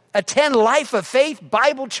 Attend Life of Faith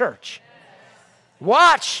Bible Church.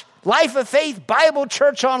 Watch Life of Faith Bible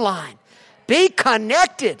Church online. Be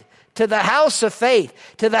connected to the house of faith,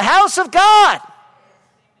 to the house of God.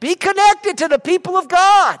 Be connected to the people of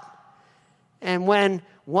God. And when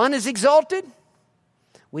one is exalted,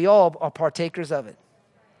 we all are partakers of it.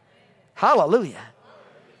 Hallelujah.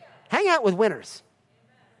 Hang out with winners.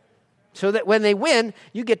 So that when they win,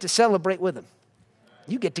 you get to celebrate with them.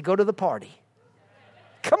 You get to go to the party.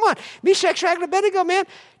 Come on. Meshach, Shadrach, and Abednego, man.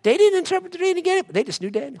 They didn't interpret the dream again, but they just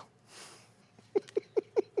knew Daniel.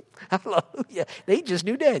 Hallelujah. They just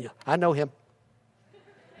knew Daniel. I know him.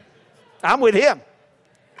 I'm with him.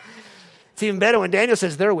 It's even better when Daniel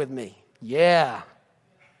says, they're with me. Yeah.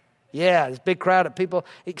 Yeah, this big crowd of people.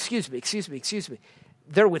 Excuse me.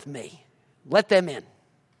 They're with me. Let them in.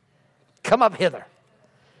 Come up hither.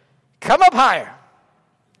 Come up higher.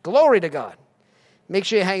 Glory to God. Make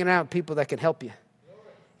sure you're hanging around with people that can help you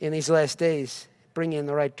in these last days, bring you in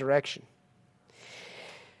the right direction.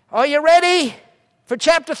 Are you ready for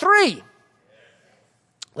chapter 3?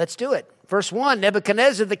 Let's do it. Verse 1,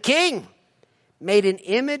 Nebuchadnezzar the king made an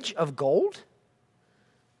image of gold,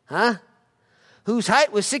 whose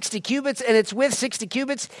height was 60 cubits and its width 60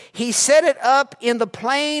 cubits. He set it up in the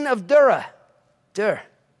plain of Dura,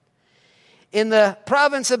 in the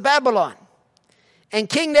province of Babylon. And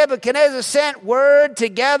King Nebuchadnezzar sent word to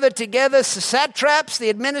gather together the satraps, the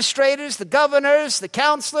administrators, the governors, the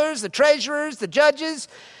counselors, the treasurers, the judges,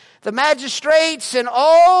 the magistrates, and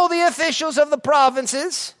all the officials of the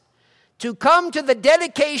provinces to come to the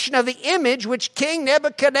dedication of the image which King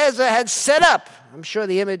Nebuchadnezzar had set up. I'm sure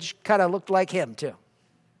the image kind of looked like him too.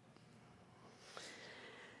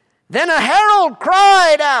 Then a herald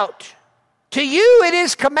cried out, "To you it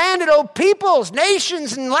is commanded, O peoples,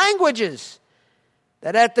 nations, and languages,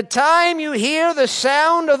 that at the time you hear the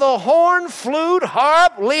sound of the horn, flute,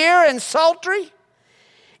 harp, lyre, and psaltery,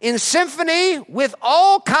 in symphony with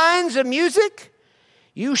all kinds of music,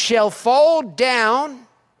 you shall fall down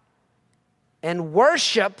and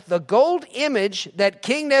worship the gold image that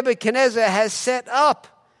King Nebuchadnezzar has set up.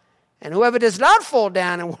 And whoever does not fall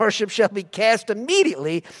down and worship shall be cast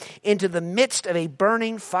immediately into the midst of a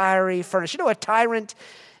burning fiery furnace." You know, a tyrant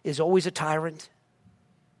is always a tyrant.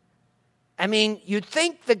 I mean, you'd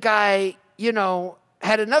think the guy,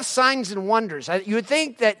 had enough signs and wonders. You would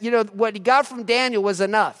think that, what he got from Daniel was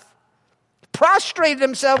enough. Prostrated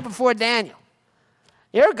himself before Daniel.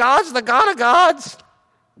 Your God's the God of gods.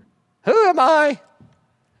 Who am I?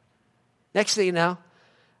 Next thing you know,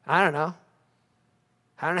 I don't know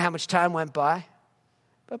how much time went by,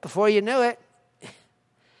 but before you knew it,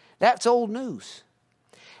 that's old news.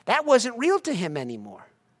 That wasn't real to him anymore.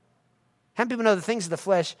 How many people know the things of the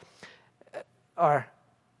flesh are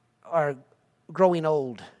growing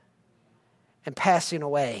old and passing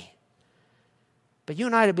away? But you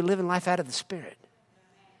and I to be living life out of the Spirit.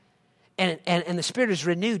 And the Spirit is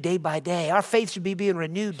renewed day by day. Our faith should be being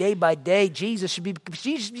renewed day by day. Jesus should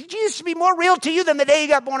be more real to you than the day you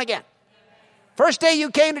got born again. First day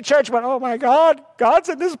you came to church, went, oh my God, God's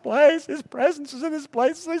in this place. His presence is in this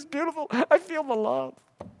place. It's beautiful. I feel the love.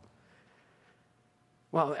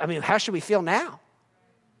 Well, I mean, how should we feel now?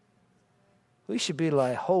 We should be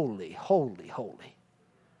like, holy, holy, holy.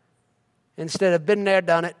 Instead of been there,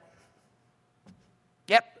 done it.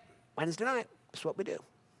 Yep, Wednesday night. That's what we do.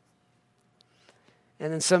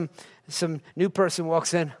 And then some new person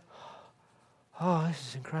walks in. Oh, this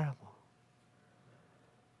is incredible.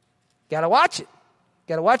 Got to watch it.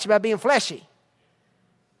 Got to watch it about being fleshy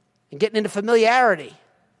and getting into familiarity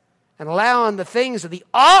and allowing the things of the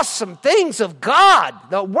awesome things of God,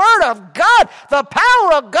 the Word of God, the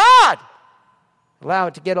power of God, allow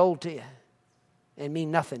it to get old to you and mean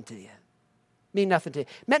nothing to you. Mean nothing to you.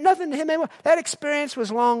 Meant nothing to him anymore. That experience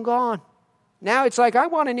was long gone. Now it's like, I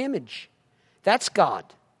want an image. That's God.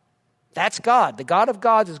 That's God. The God of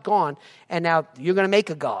gods is gone, and now you're going to make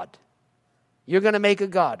a God. You're going to make a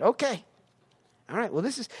God. Okay. All right. Well,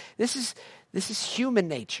 this is human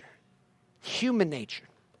nature. Human nature.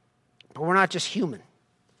 But we're not just human.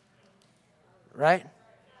 Right?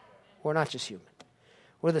 We're not just human.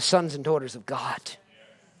 We're the sons and daughters of God.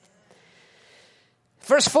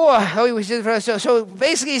 Verse 4. So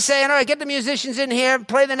basically he's saying, all right, get the musicians in here,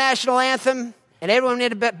 play the national anthem, and everyone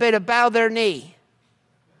need to bow their knee.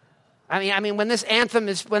 I mean, when this anthem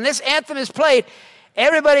is played,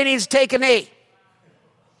 everybody needs to take a knee.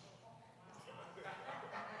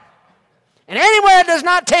 And anyone that does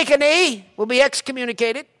not take a knee will be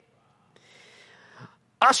excommunicated,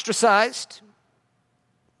 ostracized,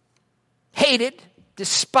 hated,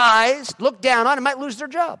 despised, looked down on, and might lose their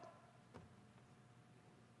job.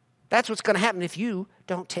 That's what's going to happen if you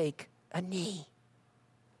don't take a knee.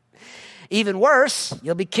 Even worse,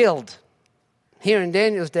 you'll be killed. Here in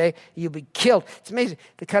Daniel's day, you'll be killed. It's amazing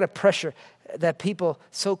the kind of pressure that people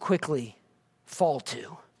so quickly fall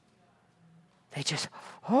to. They just,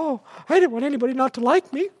 I didn't want anybody not to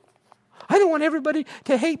like me. I don't want everybody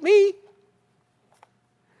to hate me.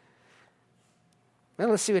 Well,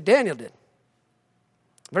 let's see what Daniel did.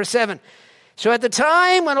 Verse 7. So at the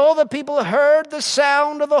time when all the people heard the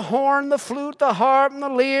sound of the horn, the flute, the harp, and the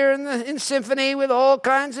lyre, and in symphony with all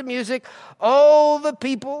kinds of music, all the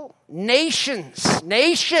people, nations,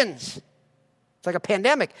 it's like a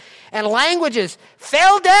pandemic, and languages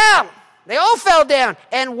fell down. They all fell down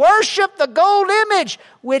and worshiped the gold image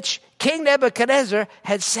which King Nebuchadnezzar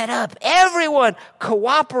had set up. Everyone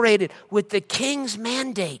cooperated with the king's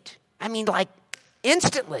mandate. I mean, like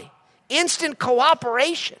instantly. Instant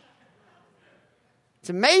cooperation.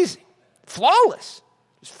 It's amazing. Flawless.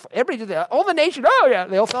 Everybody did that. All the nation,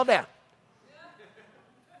 they all fell down.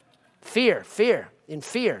 Fear. In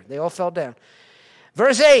fear, they all fell down.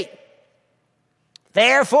 Verse 8.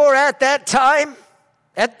 Therefore at that time,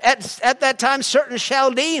 certain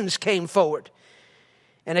Chaldeans came forward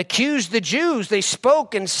and accused the Jews. They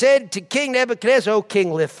spoke and said to King Nebuchadnezzar, O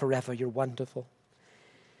king, live forever. You're wonderful.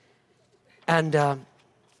 And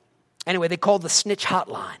anyway, they called the snitch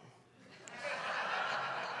hotline.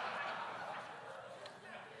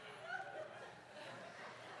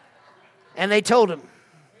 And they told him,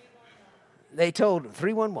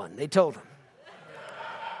 311, they told him.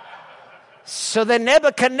 So then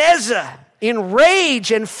Nebuchadnezzar, in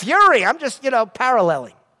rage and fury, I'm just,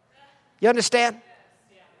 paralleling. You understand?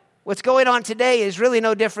 What's going on today is really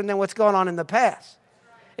no different than what's going on in the past.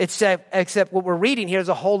 Except what we're reading here is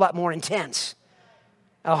a whole lot more intense,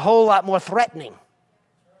 a whole lot more threatening.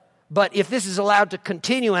 But if this is allowed to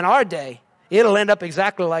continue in our day, it'll end up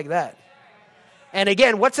exactly like that. And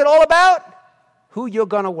again, what's it all about? Who you're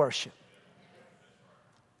going to worship.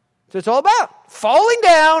 So it's all about falling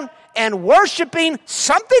down and worshiping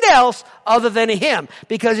something else other than him.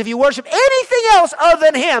 Because if you worship anything else other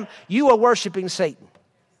than him, you are worshiping Satan.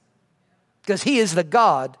 Because he is the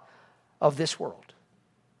God of this world.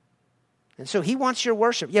 And so he wants your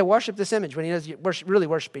worship. Yeah, worship this image. When he does really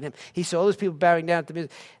worshiping him, he saw all those people bowing down at the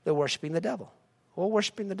music. They're worshiping the devil. All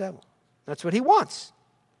worshiping the devil. That's what he wants.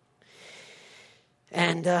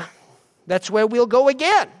 And that's where we'll go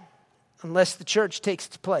again. Unless the church takes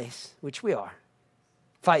its place, which we are.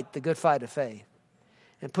 fight the good fight of faith,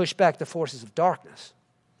 and push back the forces of darkness.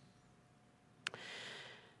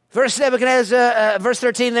 Verse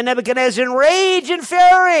 13, then Nebuchadnezzar, in rage and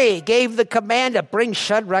fury, gave the command to bring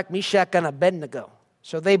Shadrach, Meshach, and Abednego.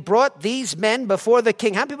 So they brought these men before the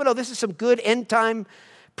king. How many people know this is some good end-time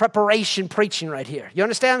preparation preaching right here? You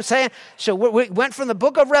understand what I'm saying? So we went from the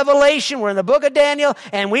book of Revelation, we're in the book of Daniel,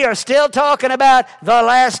 and we are still talking about the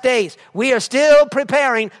last days. We are still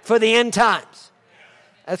preparing for the end times.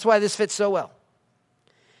 That's why this fits so well.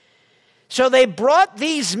 So they brought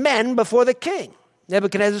these men before the king.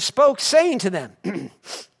 Nebuchadnezzar spoke, saying to them,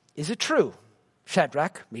 is it true,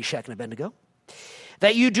 Shadrach, Meshach, and Abednego,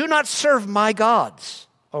 that you do not serve my gods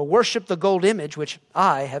or worship the gold image which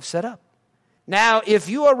I have set up? Now, if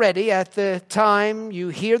you are ready at the time you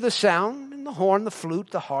hear the sound, and the horn, the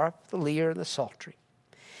flute, the harp, the lyre, and the psaltery,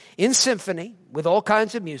 in symphony with all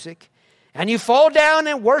kinds of music, and you fall down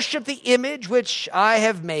and worship the image which I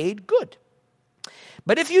have made, good.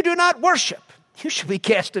 But if you do not worship, you should be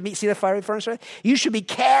cast to me. See that fiery furnace right? You should be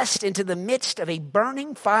cast into the midst of a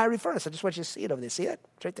burning fiery furnace. I just want you to see it over there. See that?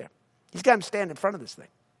 It's right there. He's got him stand in front of this thing.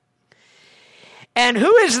 And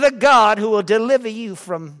who is the God who will deliver you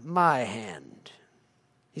from my hand?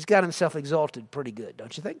 He's got himself exalted pretty good,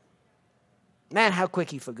 don't you think? Man, how quick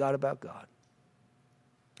he forgot about God.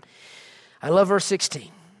 I love verse 16.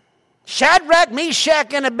 Shadrach,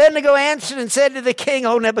 Meshach, and Abednego answered and said to the king,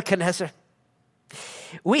 O Nebuchadnezzar,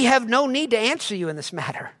 we have no need to answer you in this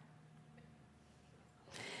matter.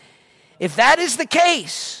 If that is the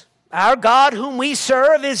case, our God whom we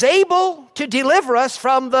serve is able to deliver us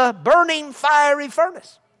from the burning fiery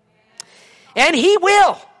furnace. And he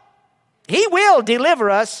will deliver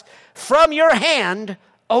us from your hand,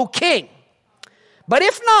 O king. But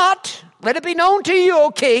if not, let it be known to you,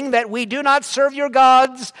 O king, that we do not serve your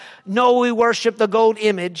gods, nor we worship the gold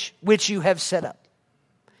image which you have set up.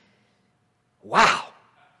 Wow.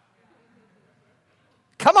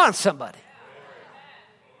 Come on, somebody.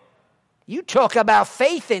 You talk about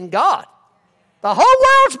faith in God. The whole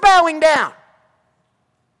world's bowing down.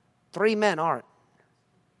 3 men aren't.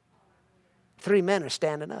 3 men are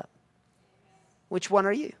standing up. Which one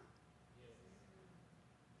are you?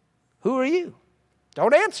 Who are you?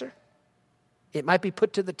 Don't answer. It might be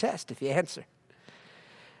put to the test if you answer.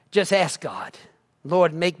 Just ask God,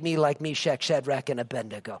 Lord, make me like Meshach, Shadrach, and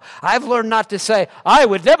Abednego. I've learned not to say, I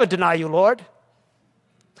would never deny you, Lord.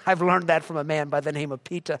 I've learned that from a man by the name of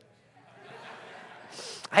Peter.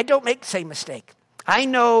 I don't make the same mistake. I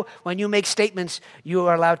know when you make statements, you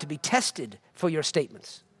are allowed to be tested for your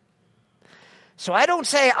statements. So I don't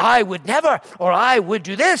say, I would never, or I would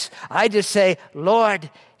do this. I just say, Lord,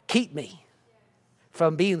 keep me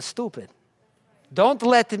from being stupid. Don't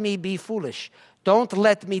let me be foolish. Don't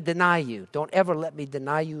let me deny you. Don't ever let me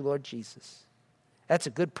deny you, Lord Jesus. That's a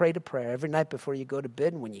good pray to prayer every night before you go to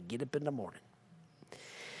bed and when you get up in the morning.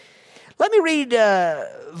 Let me read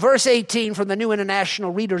verse 18 from the New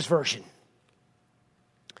International Reader's Version.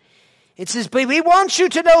 It says, but we want you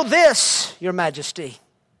to know this, Your Majesty.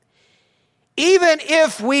 Even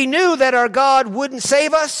if we knew that our God wouldn't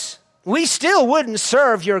save us, we still wouldn't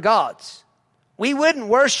serve your gods. We wouldn't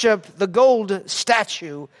worship the gold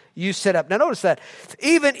statue you set up. Now notice that.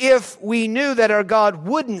 Even if we knew that our God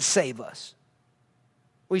wouldn't save us,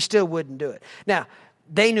 we still wouldn't do it. Now,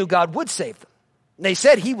 they knew God would save them. They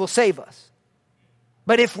said he will save us.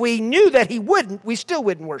 But if we knew that he wouldn't, we still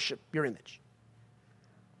wouldn't worship your image.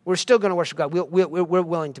 We're still going to worship God. We're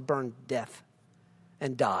willing to burn death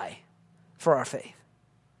and die for our faith.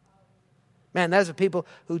 Man, those are people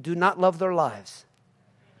who do not love their lives.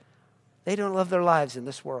 They don't love their lives in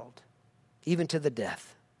this world, even to the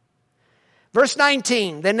death. Verse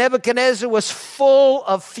 19, then Nebuchadnezzar was full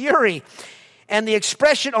of fury, and the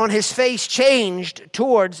expression on his face changed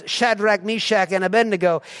towards Shadrach, Meshach, and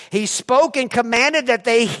Abednego. He spoke and commanded that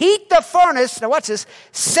they heat the furnace, now watch this,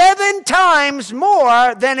 7 times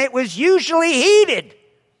more than it was usually heated.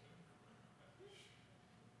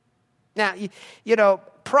 Now, you know,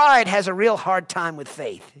 pride has a real hard time with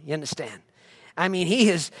faith. You understand? I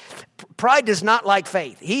mean, pride does not like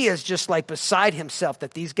faith. He is just like beside himself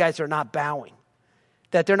that these guys are not bowing,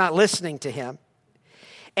 that they're not listening to him.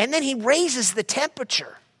 And then he raises the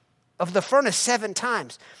temperature of the furnace 7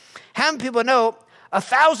 times. How many people know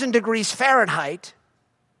 1,000 degrees Fahrenheit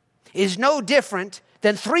is no different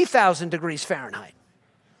than 3,000 degrees Fahrenheit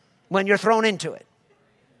when you're thrown into it?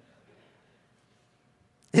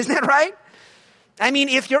 Isn't that right? I mean,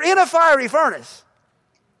 if you're in a fiery furnace,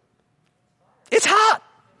 it's hot.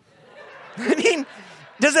 I mean,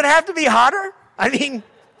 does it have to be hotter? I mean,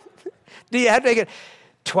 do you have to make it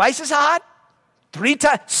twice as hot? 3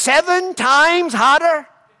 times, 7 times hotter?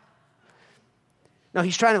 No,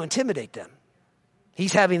 he's trying to intimidate them.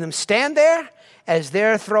 He's having them stand there as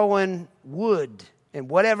they're throwing wood and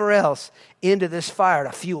whatever else into this fire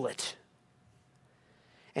to fuel it.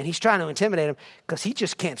 And he's trying to intimidate them because he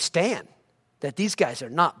just can't stand that these guys are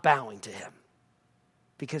not bowing to him.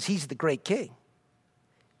 Because he's the great king.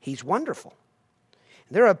 He's wonderful.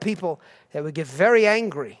 There are people that would get very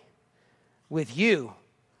angry with you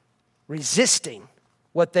resisting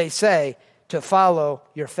what they say to follow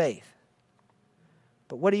your faith.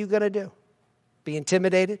 But what are you going to do? Be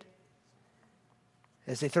intimidated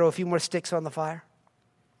as they throw a few more sticks on the fire?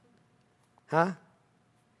 Huh?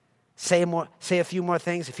 Say a few more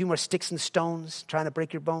things, a few more sticks and stones trying to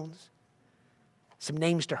break your bones? Some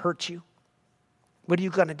names to hurt you? What are you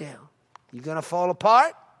going to do? You going to fall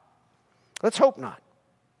apart? Let's hope not.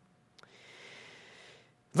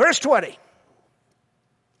 Verse 20.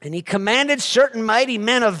 And he commanded certain mighty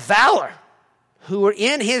men of valor who were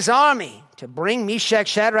in his army to bring Meshach,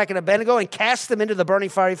 Shadrach, and Abednego and cast them into the burning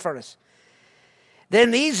fiery furnace.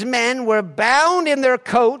 Then these men were bound in their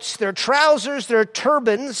coats, their trousers, their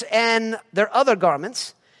turbans, and their other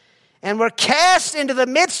garments, and were cast into the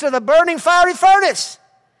midst of the burning fiery furnace.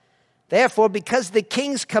 Therefore, because the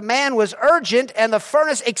king's command was urgent and the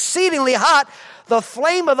furnace exceedingly hot, the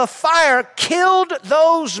flame of the fire killed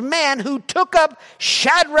those men who took up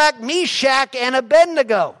Shadrach, Meshach, and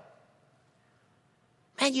Abednego.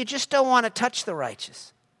 Man, you just don't want to touch the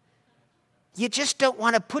righteous. You just don't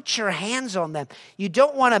want to put your hands on them. You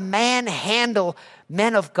don't want to manhandle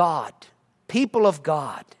men of God, people of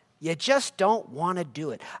God. You just don't want to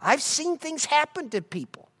do it. I've seen things happen to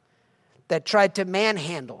people that tried to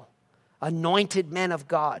manhandle anointed men of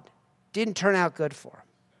God. Didn't turn out good for them.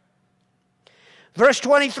 Verse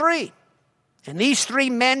 23. And these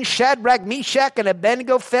three men, Shadrach, Meshach, and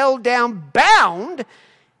Abednego, fell down bound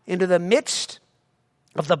into the midst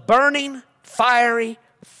of the burning fiery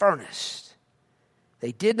furnace.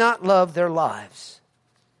 They did not love their lives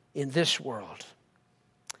in this world.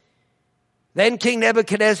 Then King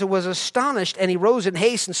Nebuchadnezzar was astonished, and he rose in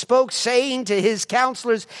haste and spoke, saying to his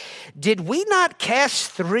counselors, did we not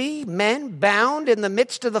cast 3 men bound in the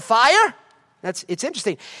midst of the fire? It's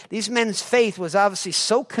interesting. These men's faith was obviously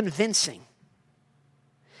so convincing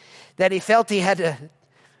that he felt he had to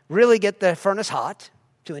really get the furnace hot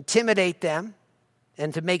to intimidate them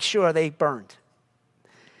and to make sure they burned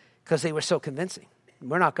because they were so convincing.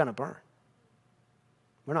 We're not going to burn.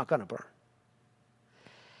 We're not going to burn.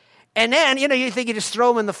 And then, you think you just throw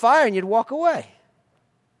them in the fire and you'd walk away.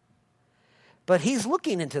 But he's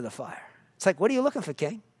looking into the fire. It's like, what are you looking for,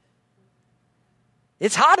 king?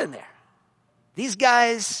 It's hot in there. These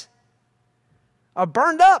guys are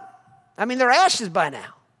burned up. I mean, they're ashes by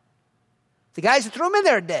now. The guys that threw them in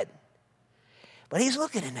there are dead. But he's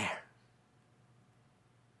looking in there.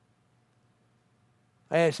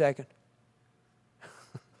 Wait a second.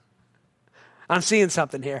 I'm seeing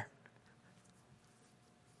something here.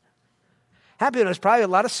 Happy there's probably a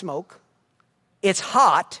lot of smoke. It's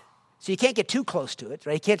hot, so you can't get too close to it,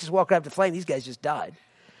 right? You can't just walk right up the flame. These guys just died.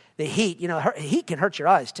 The heat, heat can hurt your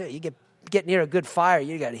eyes too. You get near a good fire,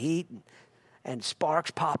 you got heat and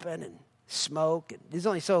sparks popping and smoke. And there's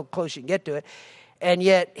only so close you can get to it. And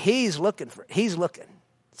yet he's looking.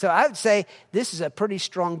 So I would say this is a pretty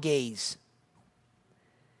strong gaze.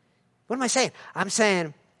 What am I saying? I'm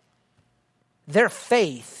saying their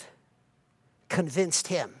faith convinced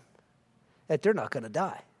him that they're not going to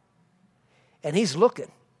die. And he's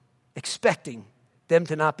looking, expecting them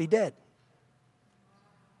to not be dead.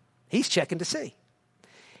 He's checking to see.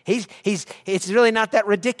 It's really not that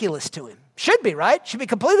ridiculous to him. Should be, right? Should be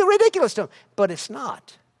completely ridiculous to him. But it's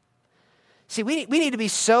not. See, we need to be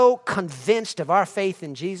so convinced of our faith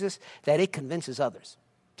in Jesus that it convinces others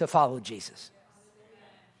to follow Jesus.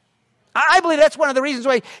 I believe that's one of the reasons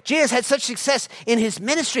why Jesus had such success in his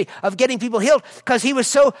ministry of getting people healed, because he was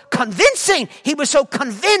so convincing. He was so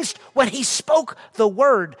convinced when he spoke the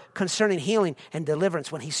word concerning healing and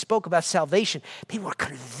deliverance. When he spoke about salvation, people were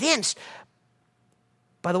convinced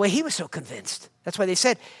by the way he was so convinced. That's why they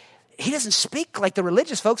said, he doesn't speak like the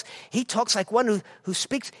religious folks. He talks like one who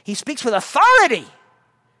speaks. He speaks with authority.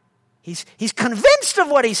 He's convinced of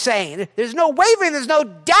what he's saying. There's no wavering. There's no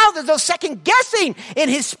doubt. There's no second guessing in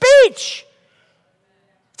his speech.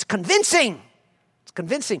 It's convincing. It's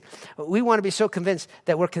convincing. We want to be so convinced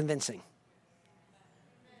that we're convincing.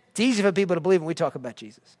 It's easy for people to believe when we talk about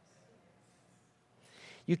Jesus.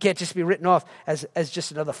 You can't just be written off as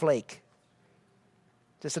just another flake.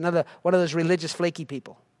 Just another one of those religious flaky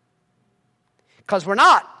people. Because we're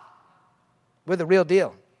not. We're the real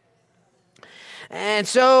deal. And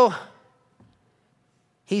so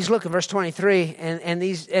he's looking, verse 23, and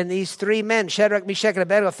these three men, Shadrach, Meshach, and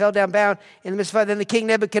Abednego, fell down bound in the midst of fire. Then the king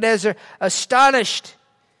Nebuchadnezzar, astonished,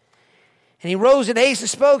 and he rose in haste and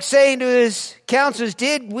spoke, saying to his counselors,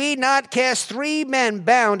 did we not cast three men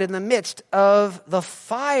bound in the midst of the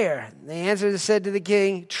fire? And they answered and said to the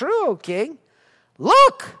king, true, O king.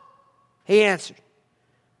 Look, he answered,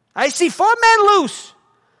 I see four men loose,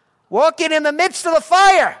 walking in the midst of the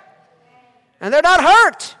fire, and they're not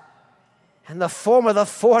hurt. And the form of the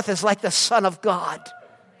fourth is like the Son of God.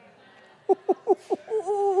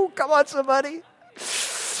 Come on, somebody.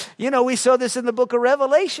 You know, we saw this in the book of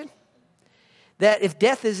Revelation, that if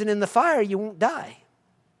death isn't in the fire, you won't die.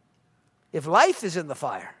 If life is in the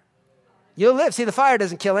fire, you'll live. See, the fire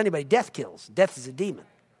doesn't kill anybody. Death kills. Death is a demon.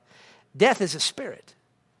 Death is a spirit.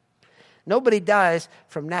 Nobody dies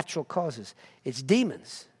from natural causes. It's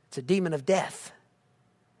demons. It's a demon of death.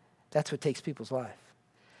 That's what takes people's life.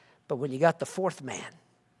 But when you got the fourth man,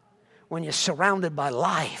 when you're surrounded by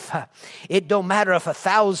life, it don't matter if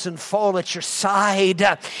 1,000 fall at your side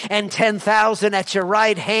and 10,000 at your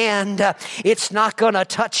right hand. It's not going to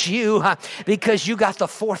touch you because you got the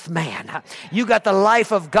fourth man. You got the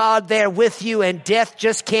life of God there with you, and death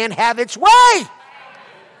just can't have its way.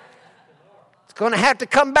 It's going to have to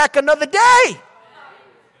come back another day.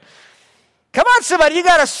 Come on, somebody. You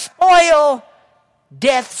got to spoil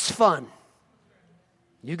death's fun.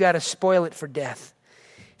 You got to spoil it for death.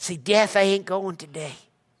 See, death, I ain't going today.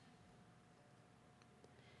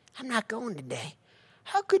 I'm not going today.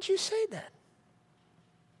 How could you say that?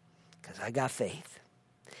 Because I got faith.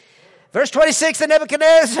 Verse 26, the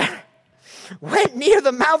Nebuchadnezzar went near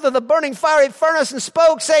the mouth of the burning fiery furnace and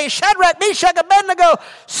spoke, saying, Shadrach, Meshach, Abednego,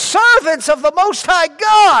 servants of the Most High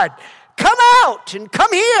God, come out and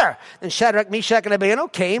come here. And Shadrach, Meshach, and Abednego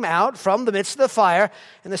came out from the midst of the fire,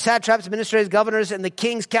 and the satraps, administrators, governors, and the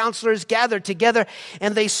king's counselors gathered together,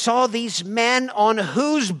 and they saw these men on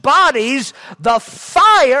whose bodies the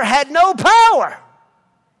fire had no power.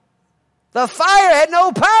 The fire had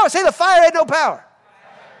no power. Say, the fire had no power.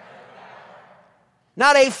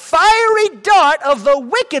 Not a fiery dart of the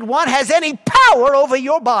wicked one has any power over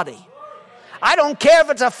your body. I don't care if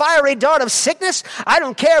it's a fiery dart of sickness. I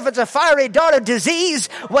don't care if it's a fiery dart of disease.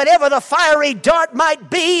 Whatever the fiery dart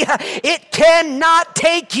might be, it cannot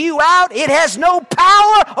take you out. It has no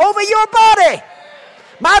power over your body.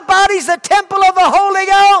 My body's the temple of the Holy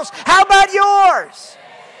Ghost. How about yours?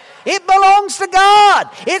 It belongs to God.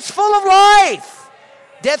 It's full of life.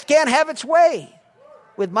 Death can't have its way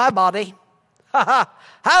with my body.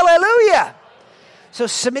 Hallelujah. So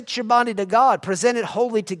submit your body to God. Present it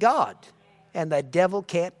wholly to God. And the devil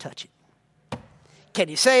can't touch it. Can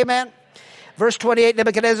you say amen? Verse 28,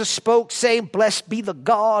 Nebuchadnezzar spoke, saying, blessed be the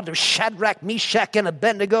God of Shadrach, Meshach, and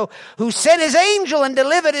Abednego, who sent his angel and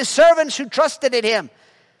delivered his servants who trusted in him.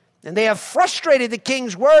 And they have frustrated the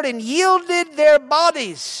king's word and yielded their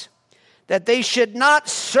bodies, that they should not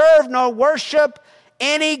serve nor worship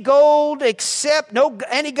any god except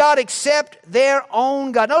their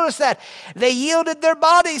own God. Notice that. They yielded their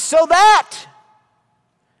bodies so that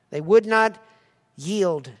they would not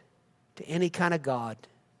yield to any kind of God,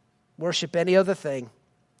 worship any other thing.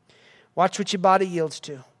 Watch what your body yields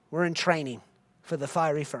to. We're in training for the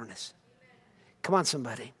fiery furnace. Come on,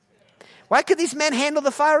 somebody. Why could these men handle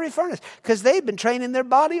the fiery furnace? Because they've been training their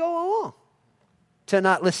body all along to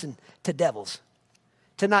not listen to devils,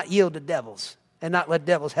 to not yield to devils, and not let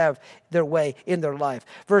devils have their way in their life.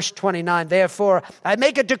 Verse 29, therefore, I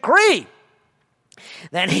make a decree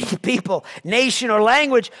that any people, nation, or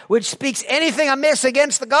language which speaks anything amiss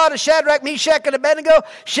against the God of Shadrach, Meshach, and Abednego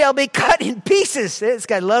shall be cut in pieces. This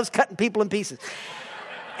guy loves cutting people in pieces.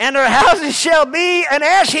 And their houses shall be an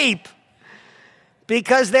ash heap,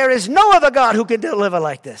 because there is no other God who can deliver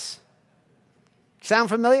like this. Sound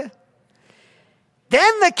familiar?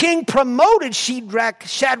 Then the king promoted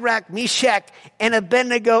Shadrach, Meshach, and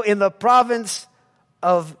Abednego in the province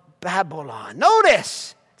of Babylon.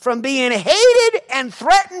 Notice, from being hated and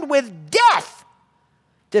threatened with death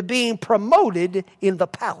to being promoted in the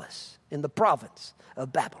palace, in the province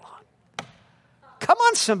of Babylon. Come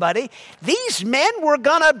on, somebody. These men were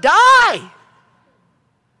going to die.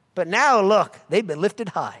 But now, look, they've been lifted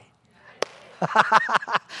high.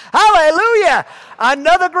 Hallelujah.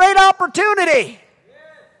 Another great opportunity.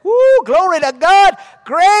 Woo, glory to God.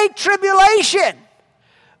 Great tribulation.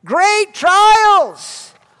 Great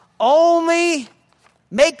trials. Only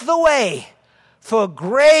make the way for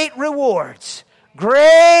great rewards,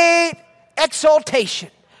 great exaltation,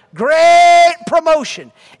 great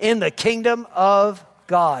promotion in the kingdom of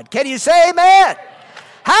God. Can you say amen?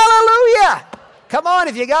 Hallelujah. Come on,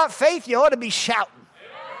 if you got faith, you ought to be shouting.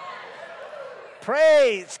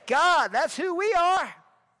 Praise God. That's who we are.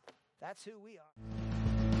 That's who we are.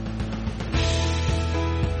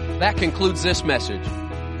 That concludes this message.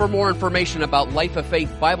 For more information about Life of Faith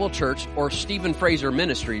Bible Church or Stephen Fraser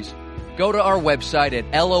Ministries, go to our website at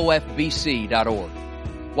lofbc.org.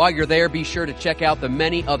 While you're there, be sure to check out the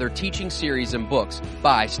many other teaching series and books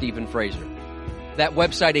by Stephen Fraser. That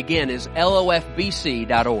website again is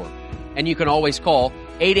lofbc.org, and you can always call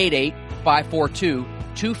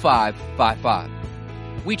 888-542-2555.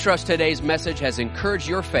 We trust today's message has encouraged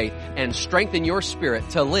your faith and strengthened your spirit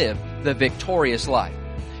to live the victorious life.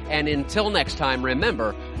 And until next time,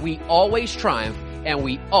 remember, we always triumph and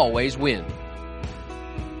we always win.